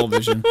on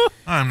television.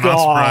 I'm not God.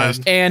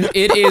 surprised. And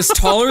it is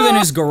taller than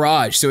his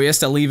garage, so he has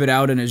to leave it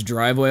out in his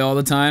driveway all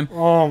the time.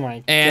 Oh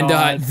my And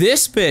god.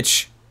 this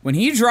bitch, when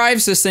he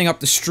drives this thing up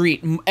the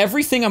street,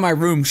 everything in my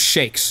room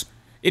shakes.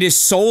 It is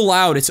so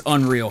loud, it's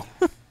unreal.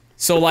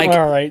 So like,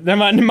 All right, then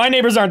my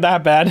neighbors aren't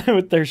that bad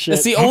with their shit.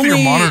 it's the I hope your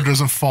only. monitor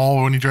doesn't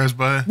fall when he drives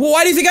by. Well,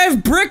 why do you think I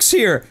have bricks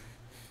here?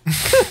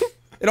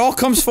 It all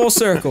comes full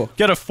circle.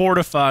 Gotta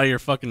fortify your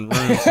fucking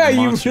room with Yeah, a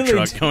you monster really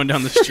truck do. going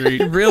down the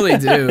street. Really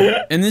do.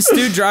 And this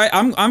dude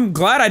I'm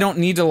glad I don't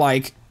need to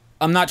like.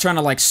 I'm not trying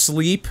to like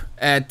sleep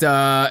at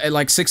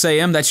like 6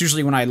 a.m. That's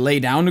usually when I lay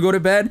down to go to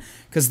bed.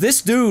 Because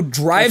this dude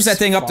drives That's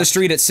that thing up the fucked.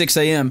 street at 6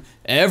 a.m.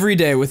 every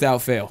day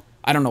without fail.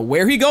 I don't know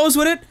where he goes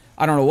with it.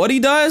 I don't know what he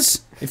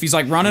does. If he's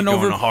like running Going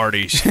over. to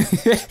Hardee's.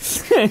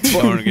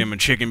 Going to get him a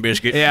chicken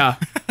biscuit. Yeah.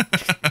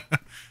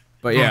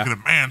 But Look yeah, at a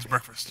man's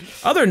breakfast.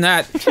 other than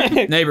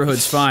that,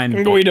 neighborhood's fine.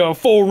 I'm going to a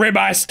full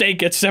ribeye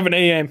steak at 7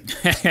 a.m.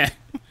 I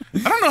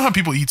don't know how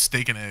people eat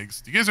steak and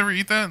eggs. Do you guys ever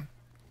eat that?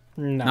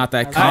 No. Not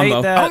that I combo.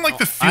 ate that. I don't like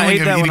the feeling I ate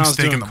of that when eating I was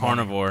steak in doing the morning.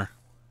 carnivore.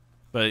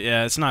 But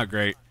yeah, it's not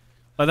great.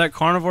 Like that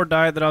carnivore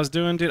diet that I was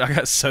doing, dude, I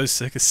got so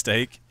sick of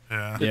steak.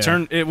 Yeah.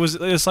 It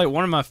was like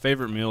one of my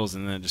favorite meals,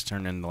 and then it just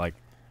turned into like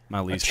my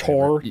A least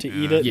chore favorite. to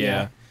eat it.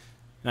 Yeah.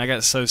 And I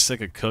got so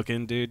sick of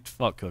cooking, dude.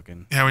 Fuck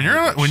cooking. Yeah,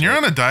 when you're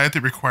on a diet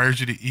that requires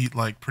you to eat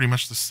like pretty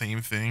much the same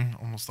thing,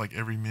 almost like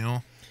every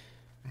meal,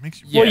 it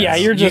makes you. Well, yeah,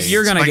 you're just-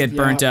 you're gonna like- get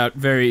burnt out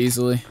very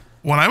easily.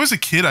 When I was a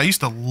kid, I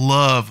used to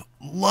love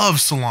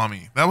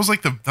salami. That was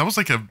like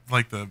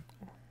the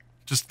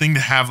just thing to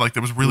have, like,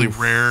 that was really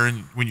rare,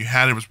 and when you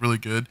had it, it was really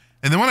good.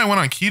 And then when I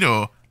went on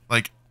keto,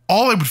 like,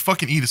 all I would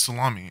fucking eat is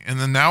salami. And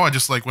then now I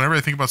just, like, whenever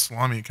I think about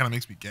salami, it kind of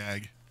makes me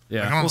gag. Yeah.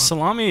 Like, I don't Well, know.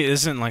 salami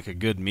isn't like a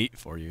good meat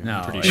for you. No,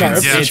 I'm pretty it's- sure. No,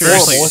 it's, Yeah, it's it's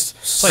horrible. like-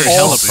 It's like all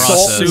hella salt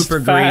processed. and Super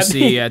fat. greasy.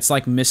 Yeah, it's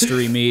like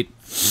mystery meat.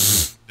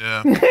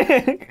 Yeah.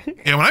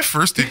 Yeah, when I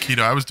first did keto,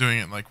 I was doing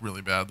it, like,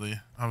 really badly.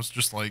 I was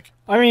just like,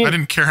 I mean, I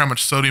didn't care how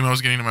much sodium I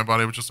was getting into my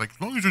body. I was just like,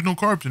 as long as there's no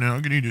carbs in it, I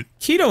can eat it.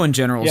 Keto in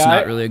general is Yeah,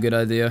 not I- really a good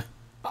idea.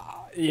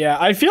 yeah,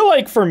 I feel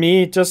like for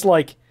me, just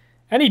like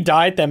any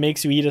diet that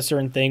makes you eat a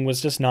certain thing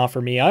was just not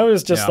for me. I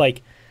was just Yeah.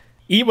 like,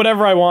 eat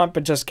whatever I want,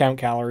 but just count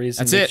calories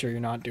and That's make it. sure you're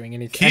not doing Keto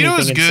anything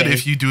is good insane.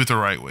 if you do it the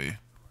right way.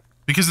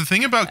 Because the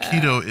thing about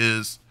keto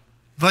is,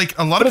 like,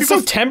 a lot But of it's people...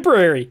 so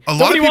temporary. a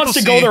lot of Nobody wants to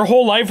people go see- their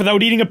whole life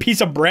without eating a piece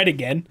of bread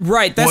again.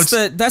 Right, Well,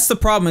 that's the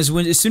problem is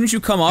when as soon as you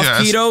come off Yeah,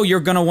 it's- keto, you're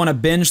gonna want to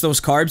binge those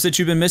carbs that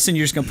you've been missing.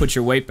 You're just gonna put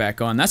your weight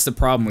back on. That's the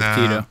problem with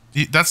keto.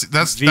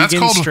 That's Vegan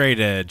called straight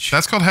edge.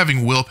 That's called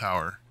having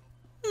willpower.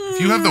 If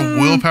you have the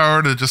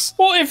willpower to just...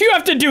 Well, if you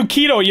have to do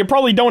keto, you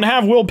probably don't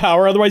have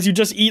willpower. Otherwise, you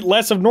just eat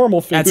less of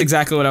normal food. That's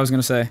exactly what I was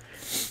gonna say.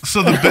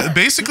 So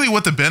basically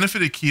what the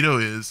benefit of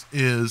keto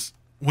is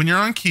when you're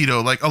on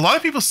keto, like, a lot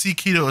of people see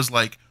keto as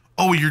like,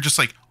 oh, you're just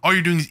like, all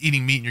you're doing is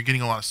eating meat and you're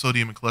getting a lot of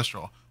sodium and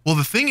cholesterol. Well,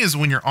 the thing is,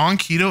 when you're on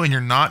keto and you're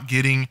not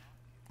getting,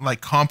 like,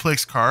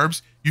 complex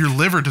carbs, your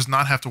liver does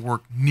not have to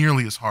work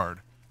nearly as hard.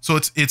 So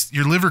it's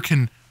your liver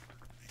can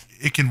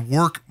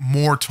work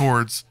more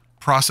towards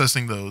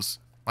processing those,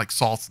 like,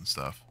 salts and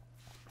stuff.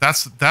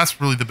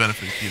 That's really the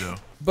benefit of keto.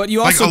 But you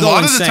Like, also a go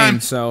lot of the insane. time,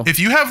 So if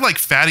you have, like,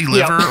 fatty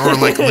liver or,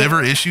 like,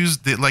 liver issues,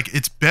 that, like,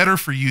 it's better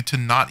for you to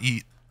not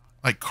eat,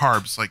 like,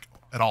 carbs, like,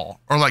 at all,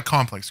 or, like,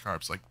 complex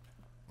carbs, like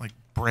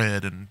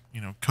bread and, you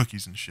know,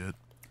 cookies and shit.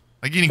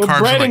 Like, eating But carbs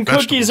bread are, like, and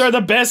cookies vegetables. are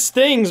the best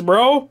things,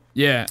 bro.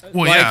 yeah,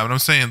 Well, like, yeah, but I'm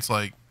saying it's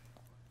like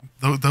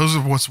those are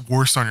what's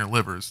worse on your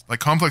livers. Like,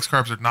 complex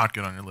carbs are not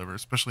good on your liver,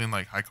 especially in,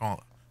 like, high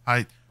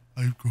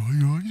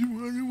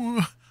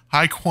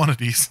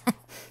quantities.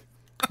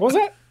 What was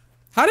that?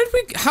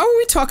 How are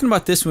we talking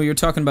about this when we were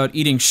talking about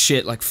eating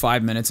shit like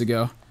 5 minutes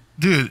ago?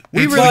 Dude,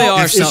 We it's really like,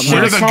 are it's something.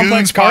 We're Is the shit a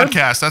GOONS complex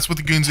carb? podcast. That's what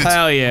the GOONS is.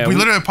 Hell yeah. We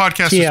literally have a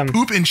podcast TM. is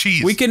poop and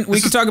cheese. We can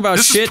This talk about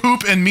this shit. is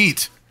poop and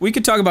meat. We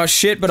could talk about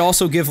shit, but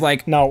also give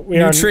like No, we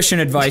are- nutrition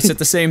advice at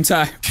the same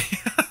time.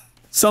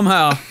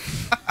 Somehow.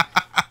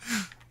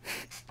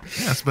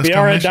 Yeah, it's the best We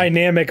are a combination.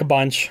 dynamic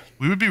bunch.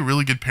 We would be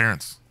really good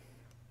parents.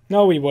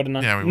 No, we wouldn't.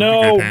 Yeah, we would be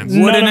no, great parents.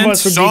 none Wouldn't of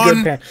us would be good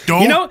Son, parents.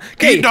 don't You know,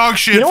 okay, eat dog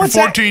shit you know for what's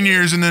that- 14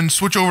 years and then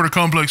switch over to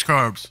complex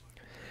carbs.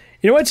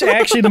 You know what's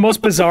actually the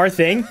most bizarre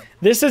thing?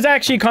 This is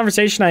actually a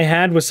conversation I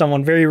had with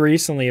someone very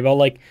recently about,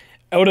 like,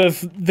 out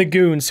of the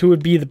goons, who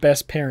would be the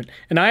best parent.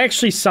 And I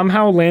actually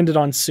somehow landed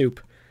on Soup.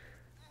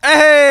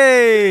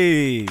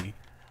 Hey!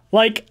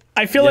 Like,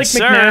 I feel Yes,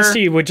 like sir.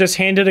 McNasty would just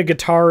hand it a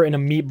guitar and a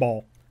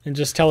meatball and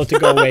just tell it to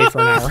go away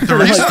for an hour. The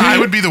reason I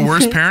would be the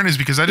worst parent is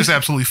because I just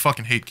absolutely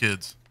fucking hate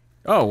kids.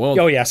 Oh well.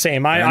 Oh, yeah,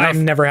 same. enough.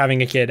 I'm never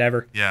having a kid,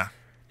 ever. Yeah.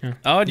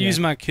 I would use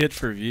my kid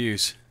for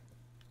views.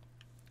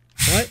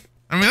 What?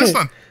 I mean, that's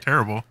not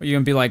terrible. Are you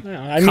gonna be like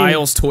I mean-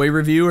 Kyle's toy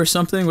review or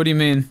something? What do you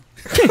mean?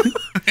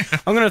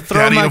 I'm gonna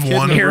throw Daddy my of kid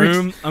one. in the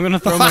room. I'm gonna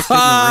throw my kid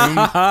in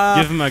the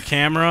room, give him a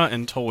camera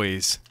and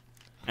toys,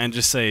 and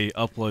just say,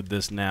 "Upload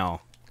this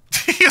now."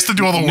 He has to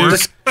do all the work.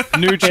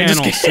 New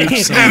channel. Soup Son.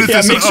 Edit Yeah,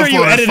 this make and sure you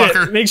upload it, edit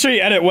fucker. it. Make sure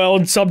you edit well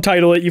and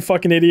subtitle it, you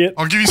fucking idiot.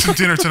 I'll give you some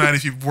dinner tonight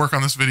if you work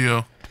on this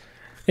video.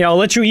 Yeah, I'll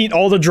let you eat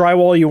all the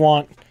drywall you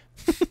want.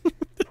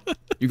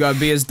 You gotta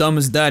be as dumb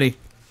as daddy.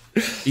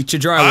 Eat your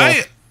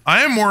drywall.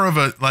 I am more of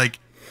a, like,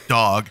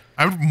 dog.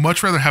 I would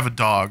much rather have a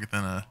dog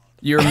than a...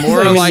 You're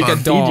more like a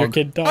Feed Feed your dog.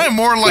 kid dog. I am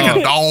more like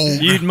a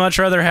dog. You'd much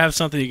rather have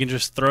something you can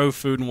just throw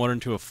food and water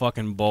into a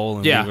fucking bowl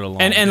and Yeah, leave it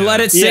alone. and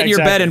let it sit Yeah, in your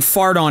bed exactly. and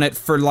fart on it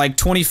for like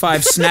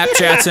 25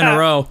 Snapchats in a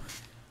row.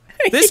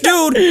 This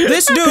dude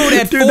at 4 Dude,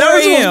 that was the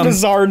most a.m.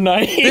 bizarre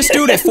night. This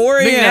dude at 4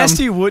 a.m.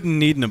 McNasty wouldn't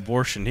need an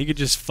abortion. He could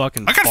just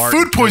fucking. I got fart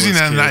food and kill poisoning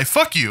his that kid. night.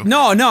 Fuck you.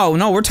 No,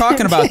 we're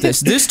talking about this.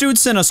 This dude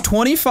sent us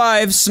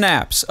 25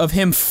 snaps of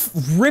him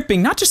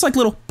ripping, not just like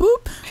little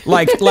boop,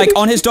 like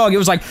on his dog. It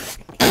was like,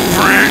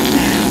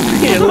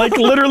 Yeah, like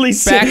literally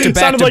Back to back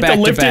sounded to like back the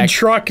to lifted back.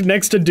 truck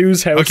next to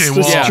Doo's house, Okay,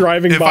 just well,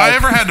 driving if by. I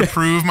ever had to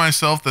prove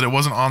myself that it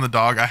wasn't on the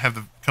dog, I have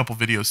a couple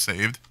videos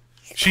saved.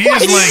 She Why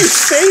is did you laying.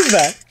 say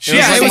that? She's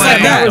Yeah, it was laying.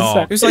 like that.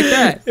 Dog. It was like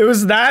that. It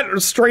was that or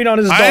straight on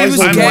his dog. was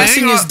I'm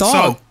gassing laying his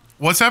dog. So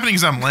what's happening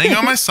is I'm laying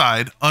on my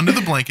side under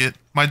the blanket.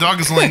 My dog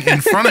is laying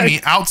in front of me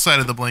outside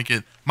of the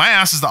blanket. My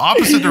ass is the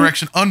opposite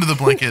direction under the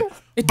blanket.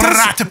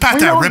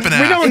 Bratapata, ripping We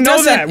ass. don't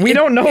know that. We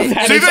don't know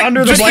that. See, It's that-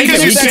 under the just blanket.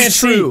 because We you can't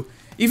said see.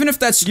 Even if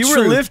that's You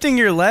true. were lifting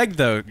your leg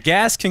though.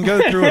 Gas can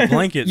go through a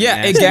blanket. Yeah,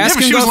 man. a gas Yeah, but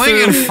can she was go laying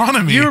in through. front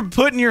of me. You were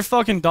putting your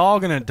fucking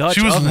dog in a Dutch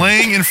She was oven.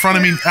 laying in front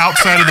of me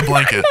outside of the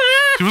blanket.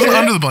 She wasn't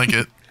under the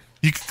blanket.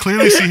 You can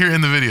clearly see her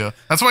in the video.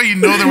 That's why you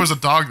know there was a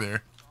dog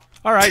there.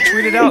 All right,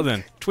 tweet it out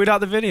then. Tweet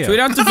out the video. Tweet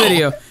out the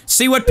video.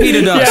 See what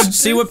PETA does. Yeah.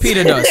 See what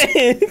PETA does.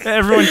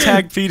 Everyone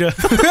tag PETA.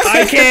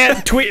 I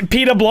can't tweet.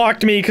 PETA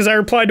blocked me because I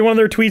replied to one of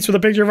their tweets with a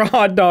picture of a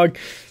hot dog.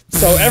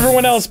 So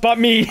everyone else but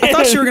me. I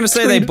thought you were gonna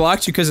say they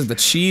blocked you because of the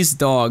cheese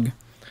dog.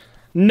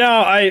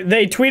 No,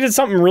 they tweeted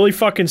something really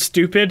fucking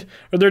stupid.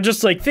 Or they're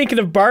just like, thinking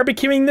of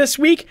barbecuing this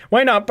week?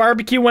 Why not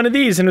barbecue one of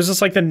these? And it was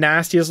just like the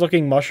nastiest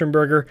looking mushroom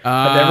burger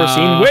I've ever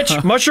seen.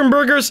 Which, mushroom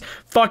burgers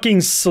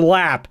fucking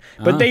slap.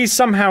 But they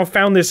somehow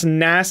found this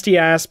nasty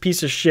ass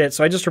piece of shit.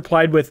 So I just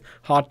replied with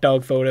hot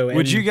dog photo. And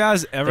Would you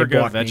guys ever they go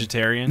blocked me.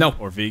 vegetarian? No.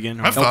 Or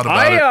vegan? Or I've thought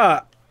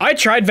about it. I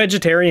tried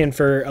vegetarian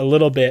for a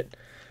little bit.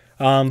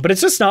 But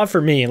it's just not for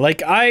me.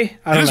 Like, I It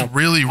don't is know.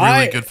 really,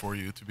 really good for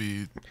you to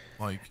be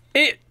like.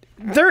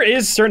 There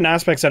is certain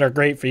aspects that are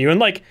great for you, and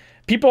like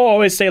people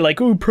always say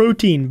like, ooh,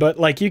 protein, but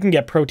like you can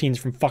get proteins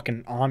from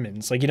fucking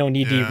almonds. Like you don't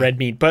need to eat red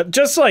meat. But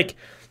just like,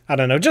 I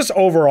don't know, just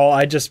overall,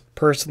 I just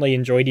personally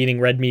enjoyed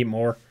eating red meat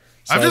more.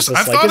 So I've it's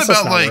thought it's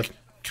about not like worth it.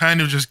 kind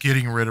of just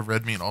getting rid of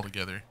red meat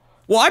altogether.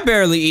 Well, I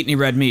barely eat any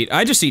red meat.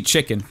 I just eat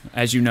chicken,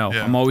 as you know.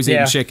 Yeah. I'm always Yeah.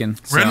 eating chicken.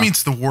 Red so.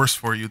 meat's the worst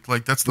for you.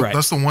 Like that's the Right.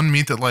 that's the one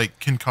meat that like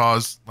can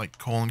cause like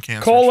colon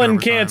cancer. Colon over time.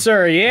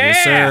 cancer, yeah.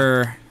 Yes,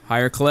 sir.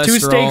 Higher cholesterol,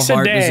 steaks a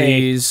heart day.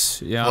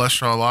 disease. Yeah.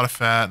 Cholesterol, a lot of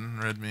fat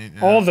and red meat.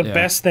 Yeah. All the Yeah.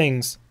 best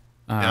things.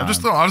 Yeah, I've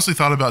just honestly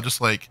thought about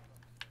just like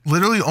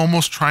literally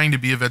almost trying to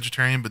be a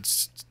vegetarian, but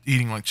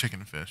eating like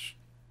chicken and fish.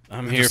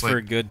 I'm Just here like- for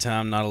a good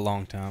time, not a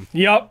long time.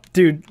 Yup,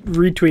 dude,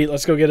 retweet.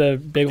 Let's go get a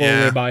big old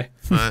Yeah. ribeye.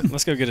 But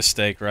Let's go get a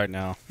steak right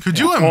now. could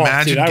you Oh,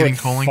 imagine dude, I getting would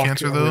colon fuck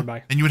cancer a though?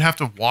 ribeye. And you would have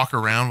to walk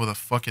around with a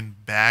fucking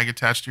bag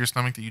attached to your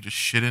stomach that you just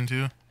shit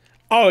into.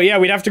 Oh yeah,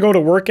 we'd have to go to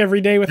work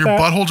every day with Your that.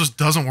 butthole just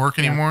doesn't work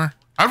anymore.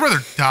 I'd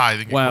rather die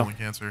than get Wow. colon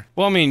cancer.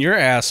 Well, I mean, your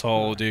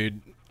asshole, dude.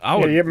 I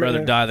would yeah, rather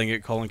man. die than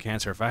get colon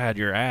cancer if I had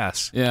your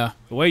ass. Yeah.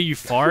 The way you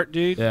fart,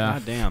 dude. Yeah.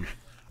 God damn.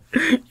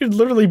 You'd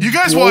literally You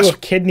guys blow a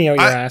watch- kidney out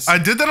your ass. I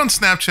did that on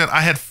Snapchat.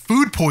 I had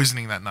food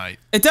poisoning that night.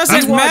 It doesn't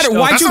That's- matter.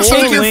 Why'd that's you a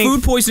take your full-length-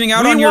 food poisoning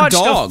out We on your watched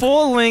dog? a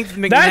full-length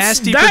That's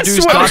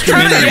McNasty-produced what I was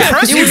trying to documentary.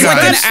 impress it you was like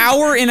an guys.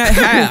 hour and a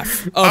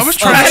half of, I was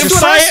trying to That's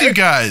what I- impress you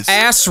guys.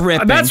 ass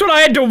ripping. That's what I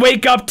had to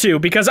wake up to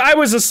because I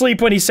was asleep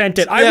when he sent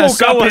it. I Yeah, woke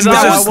so up was and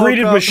I. I I was woke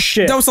greeted up- with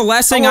shit. That was the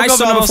last thing I woke up and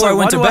saw was before I like,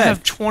 went to why do I bed.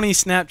 have 20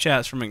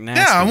 Snapchats from McNasty?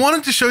 Yeah, I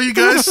wanted to show you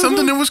guys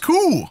something that was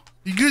cool.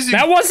 You guys,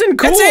 That wasn't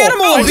cool. That's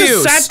animal I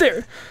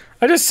abuse.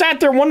 I just sat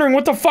there wondering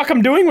what the fuck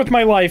I'm doing with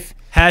my life.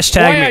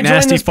 Hashtag Why I joined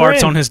McNasty this farts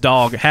brand. on his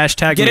dog.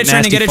 Hashtag Get it McNasty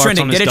trending, get it farts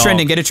trending, on get his it dog.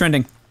 trending, get it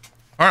trending.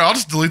 all right, I'll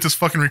just delete this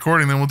fucking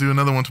recording. Then we'll do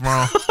another one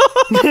tomorrow.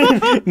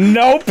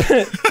 Nope.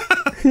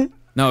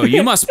 No,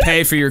 you must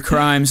pay for your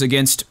crimes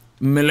against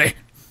Millie.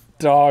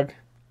 Dog.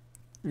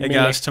 Hey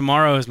guys,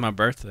 tomorrow is my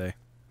birthday.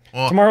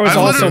 Well, Tomorrow is I've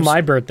also literally-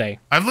 my birthday.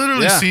 I've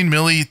literally Yeah. seen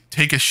Millie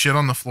take a shit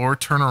on the floor,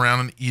 turn around,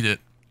 and eat it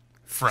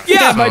fresh.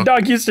 Yeah, So, My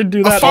dog used to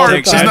do a that all fart the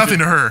is time. nothing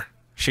to her.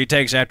 She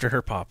takes after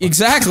her papa.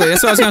 Exactly,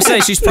 that's what I was gonna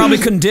say. She's probably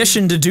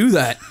conditioned to do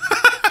that.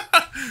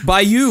 By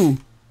you.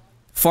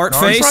 Fart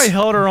Dogs face. Probably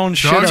held her own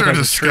shit Dogs up are as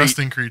a treat.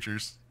 disgusting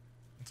creatures.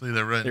 I'll tell you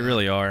that right They now.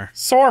 really are.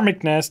 Sore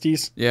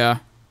McNasties. Yeah.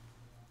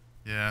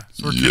 Yeah,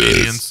 so we're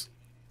Canadians.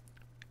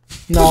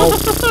 No.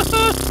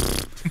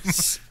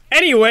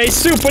 Anyway,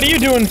 Soup, what are you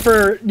doing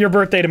for your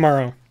birthday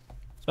tomorrow?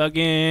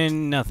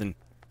 Fucking nothing.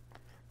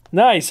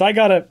 Nice, I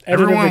gotta edit a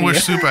Everyone video.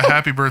 wish Soup a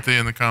happy birthday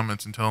in the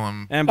comments and tell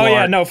him. And Oh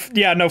yeah,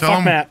 Blark. no, Tell fuck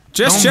him- Matt.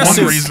 Just No one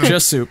soup. reason.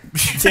 Just soup.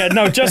 Yeah,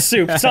 no, just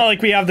Soup. It's not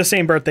like we have the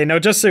same birthday. No,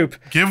 just Soup.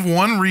 Give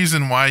one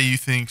reason why you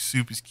think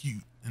Soup is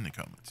cute in the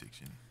comment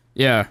section.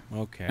 Yeah.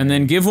 Okay. And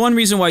then give one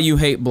reason why you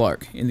hate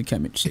Blark in the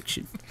comment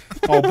section.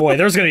 Oh boy,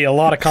 there's gonna be a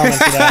lot of comments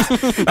for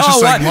that. Oh,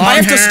 like what? long I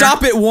have to hair.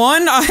 stop at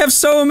one? I have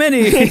so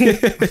many.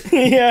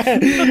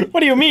 Yeah.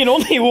 What do you mean?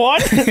 Only one?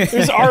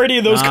 There's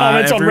already those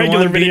comments on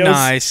regular everyone be videos.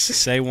 nice.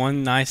 Say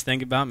one nice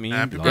thing about me.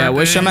 Happy Blark. birthday. Yeah,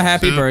 wish him a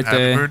happy Soup.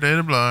 birthday. Happy birthday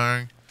to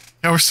Blark.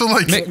 Yeah, we're still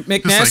like. just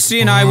McNasty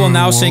like, and I will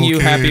now "Oh, sing you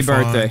okay, happy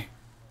fine." birthday.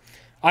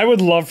 I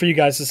would love for you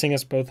guys to sing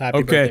us both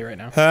happy birthday right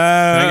now.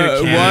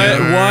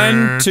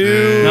 One,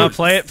 two. No,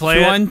 play it.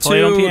 Play One, it. Play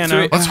it on two, piano.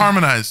 three. Let's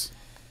harmonize.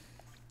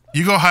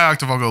 You go high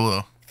octave, I'll go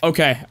low.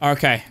 Okay,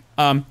 okay.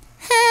 Happy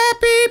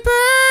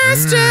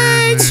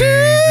birthday to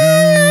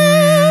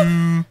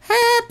you.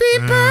 Happy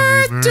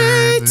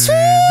birthday to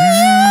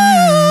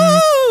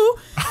you.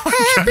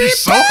 Happy You're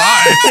so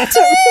high.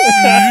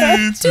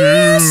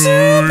 dear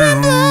Super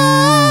Blark.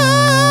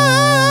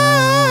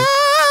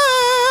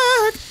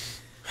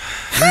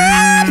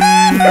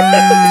 Happy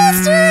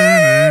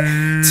birthday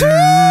to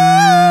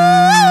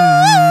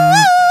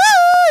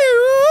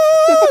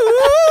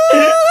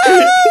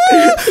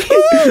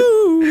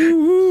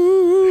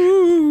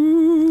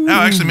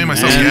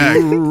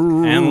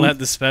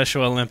the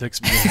Special Olympics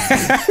begin.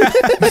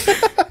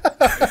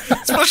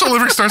 Special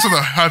Olympics starts with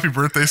a happy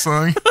birthday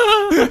song.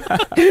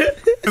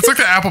 It's like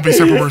the Applebee's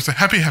happy birthday.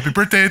 Happy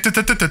birthday.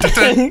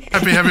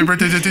 Happy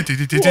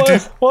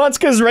birthday. Well, that's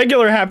because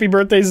regular happy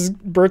birthday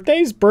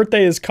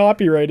is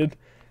copyrighted.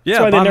 Yeah,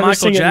 That's why by they never Michael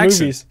sing it in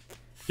Jackson. movies.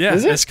 Yeah,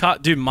 Is it? it's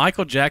dude,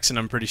 Michael Jackson,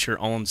 I'm pretty sure,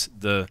 owns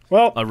the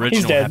Well, original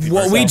he's dead. Happy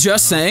What Birthday. we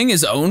just sang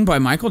is owned by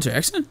Michael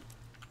Jackson?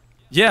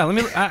 Yeah, let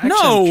me. Actually, No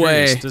I'm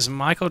curious. way. Does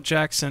Michael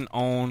Jackson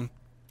own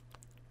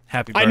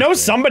Happy Birthday? I know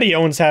somebody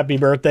owns Happy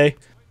Birthday.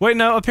 Wait,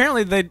 no.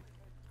 Apparently they.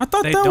 I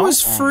thought They that don't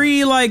was own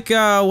free, like,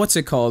 what's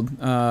it called?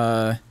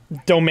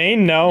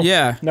 Domain? No.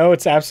 Yeah. No,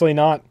 it's absolutely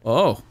not.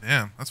 Oh.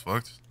 Damn, that's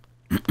fucked.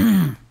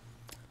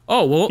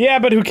 Oh, well, Yeah,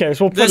 but who cares?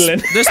 We'll put this, it in.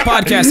 this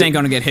podcast ain't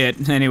gonna get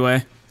hit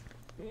anyway.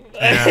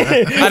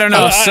 Yeah. I don't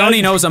know.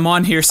 Sony knows I'm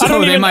on here, so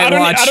they might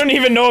watch. I don't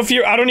even know if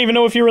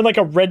you were like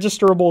a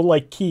registerable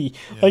like key.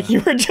 Like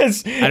you were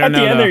just at don't the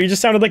know, end though. there. You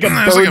just sounded like a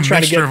There's bird like a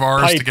trying to get mixture of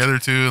ours piped. together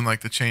too, and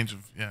like the change of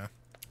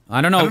I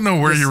don't know. I don't know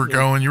where you were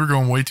going. You were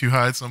going way too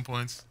high at some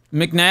points.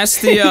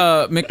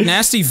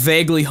 McNasty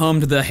vaguely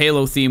hummed the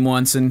Halo theme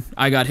once, and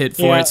I got hit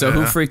for Yeah. it. So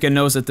who Yeah. freaking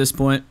knows at this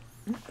point?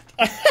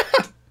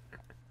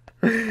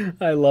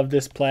 I love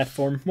this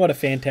platform. What a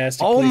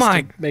fantastic Oh place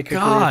my to make a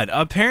God!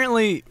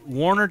 Apparently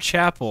Warner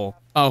Chappell.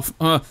 Oh,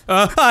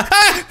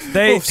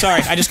 They.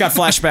 sorry. I just got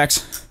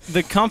flashbacks.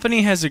 The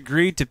company has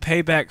agreed to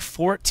pay back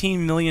 $14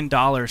 million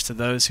to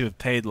those who have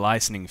paid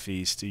licensing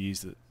fees to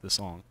use the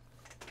song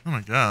Oh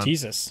my god. career.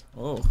 Jesus.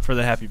 Oh. for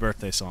the Happy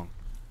Birthday song.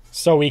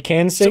 So we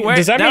can sing. So wait,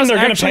 Does that mean was they're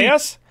going to pay actually-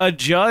 us? A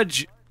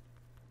judge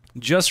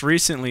just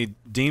recently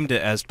deemed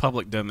it as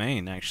public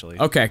domain. Actually,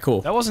 Okay,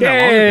 cool. that wasn't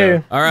that long Yay.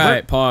 ago. All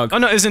right, Pog. Oh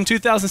no, it was in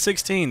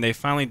 2016. They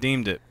finally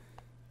deemed it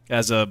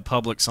as a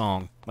public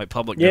song, like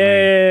public domain.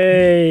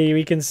 Yay!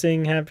 We can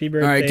sing Happy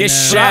Birthday. All right, get now.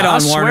 shat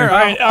on, Warner. All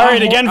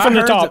right, again from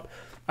the top.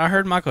 I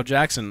heard Michael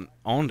Jackson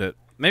owned it.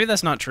 Maybe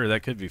that's not true.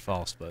 That could be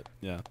false, but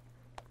yeah.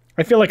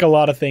 I feel like a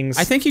lot of things.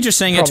 I think he just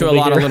sang it to a Probably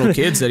lot of here. little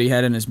kids that he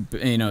had in his,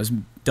 his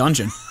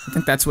dungeon. I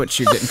think that's what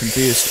you're getting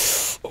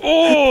confused.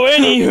 Oh,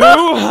 anywho,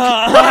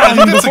 I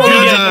think that's a before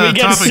good we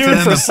get topic sued to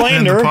end for the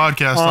slander,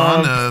 podcast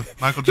on.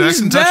 Michael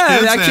Jackson He's touched dead.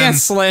 kids I can't and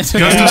slander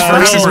Guns him. his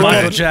first little- birthday.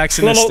 Michael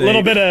Jackson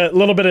estate.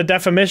 little bit of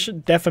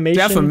defamation.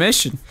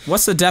 Defamation.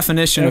 What's the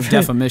definition of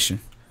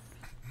defamation?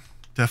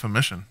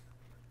 Defamation.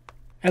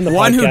 And the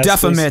One who podcast,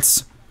 please.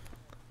 defamates.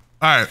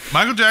 All right,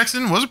 Michael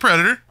Jackson was a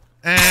predator,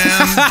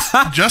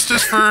 and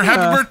justice for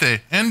happy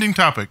birthday. Ending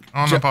topic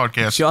on the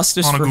podcast.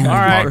 Justice on a for Google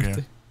happy podcast.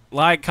 birthday.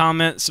 Like,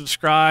 comment,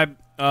 subscribe.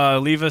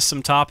 Leave us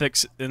some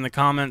topics in the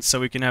comments so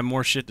we can have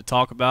more shit to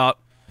talk about.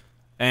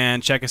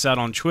 And check us out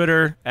on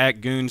Twitter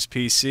at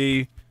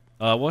GOONSPC.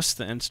 What's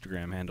the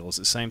Instagram handle? Is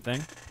it the same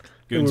thing?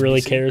 Who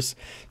really GOONSPC? cares?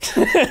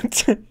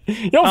 You'll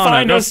I don't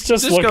find know, us.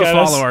 Just look go at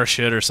follow us. our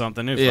shit or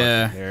something. Who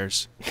Yeah. fucking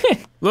cares?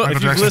 Look, Michael If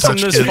you've Jackson listened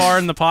touched this kids. far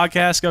in the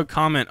podcast, go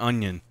comment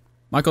onion.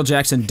 Michael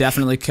Jackson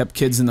definitely kept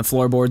kids in the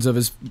floorboards of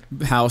his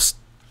house.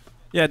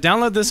 Yeah,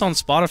 download this on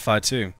Spotify too.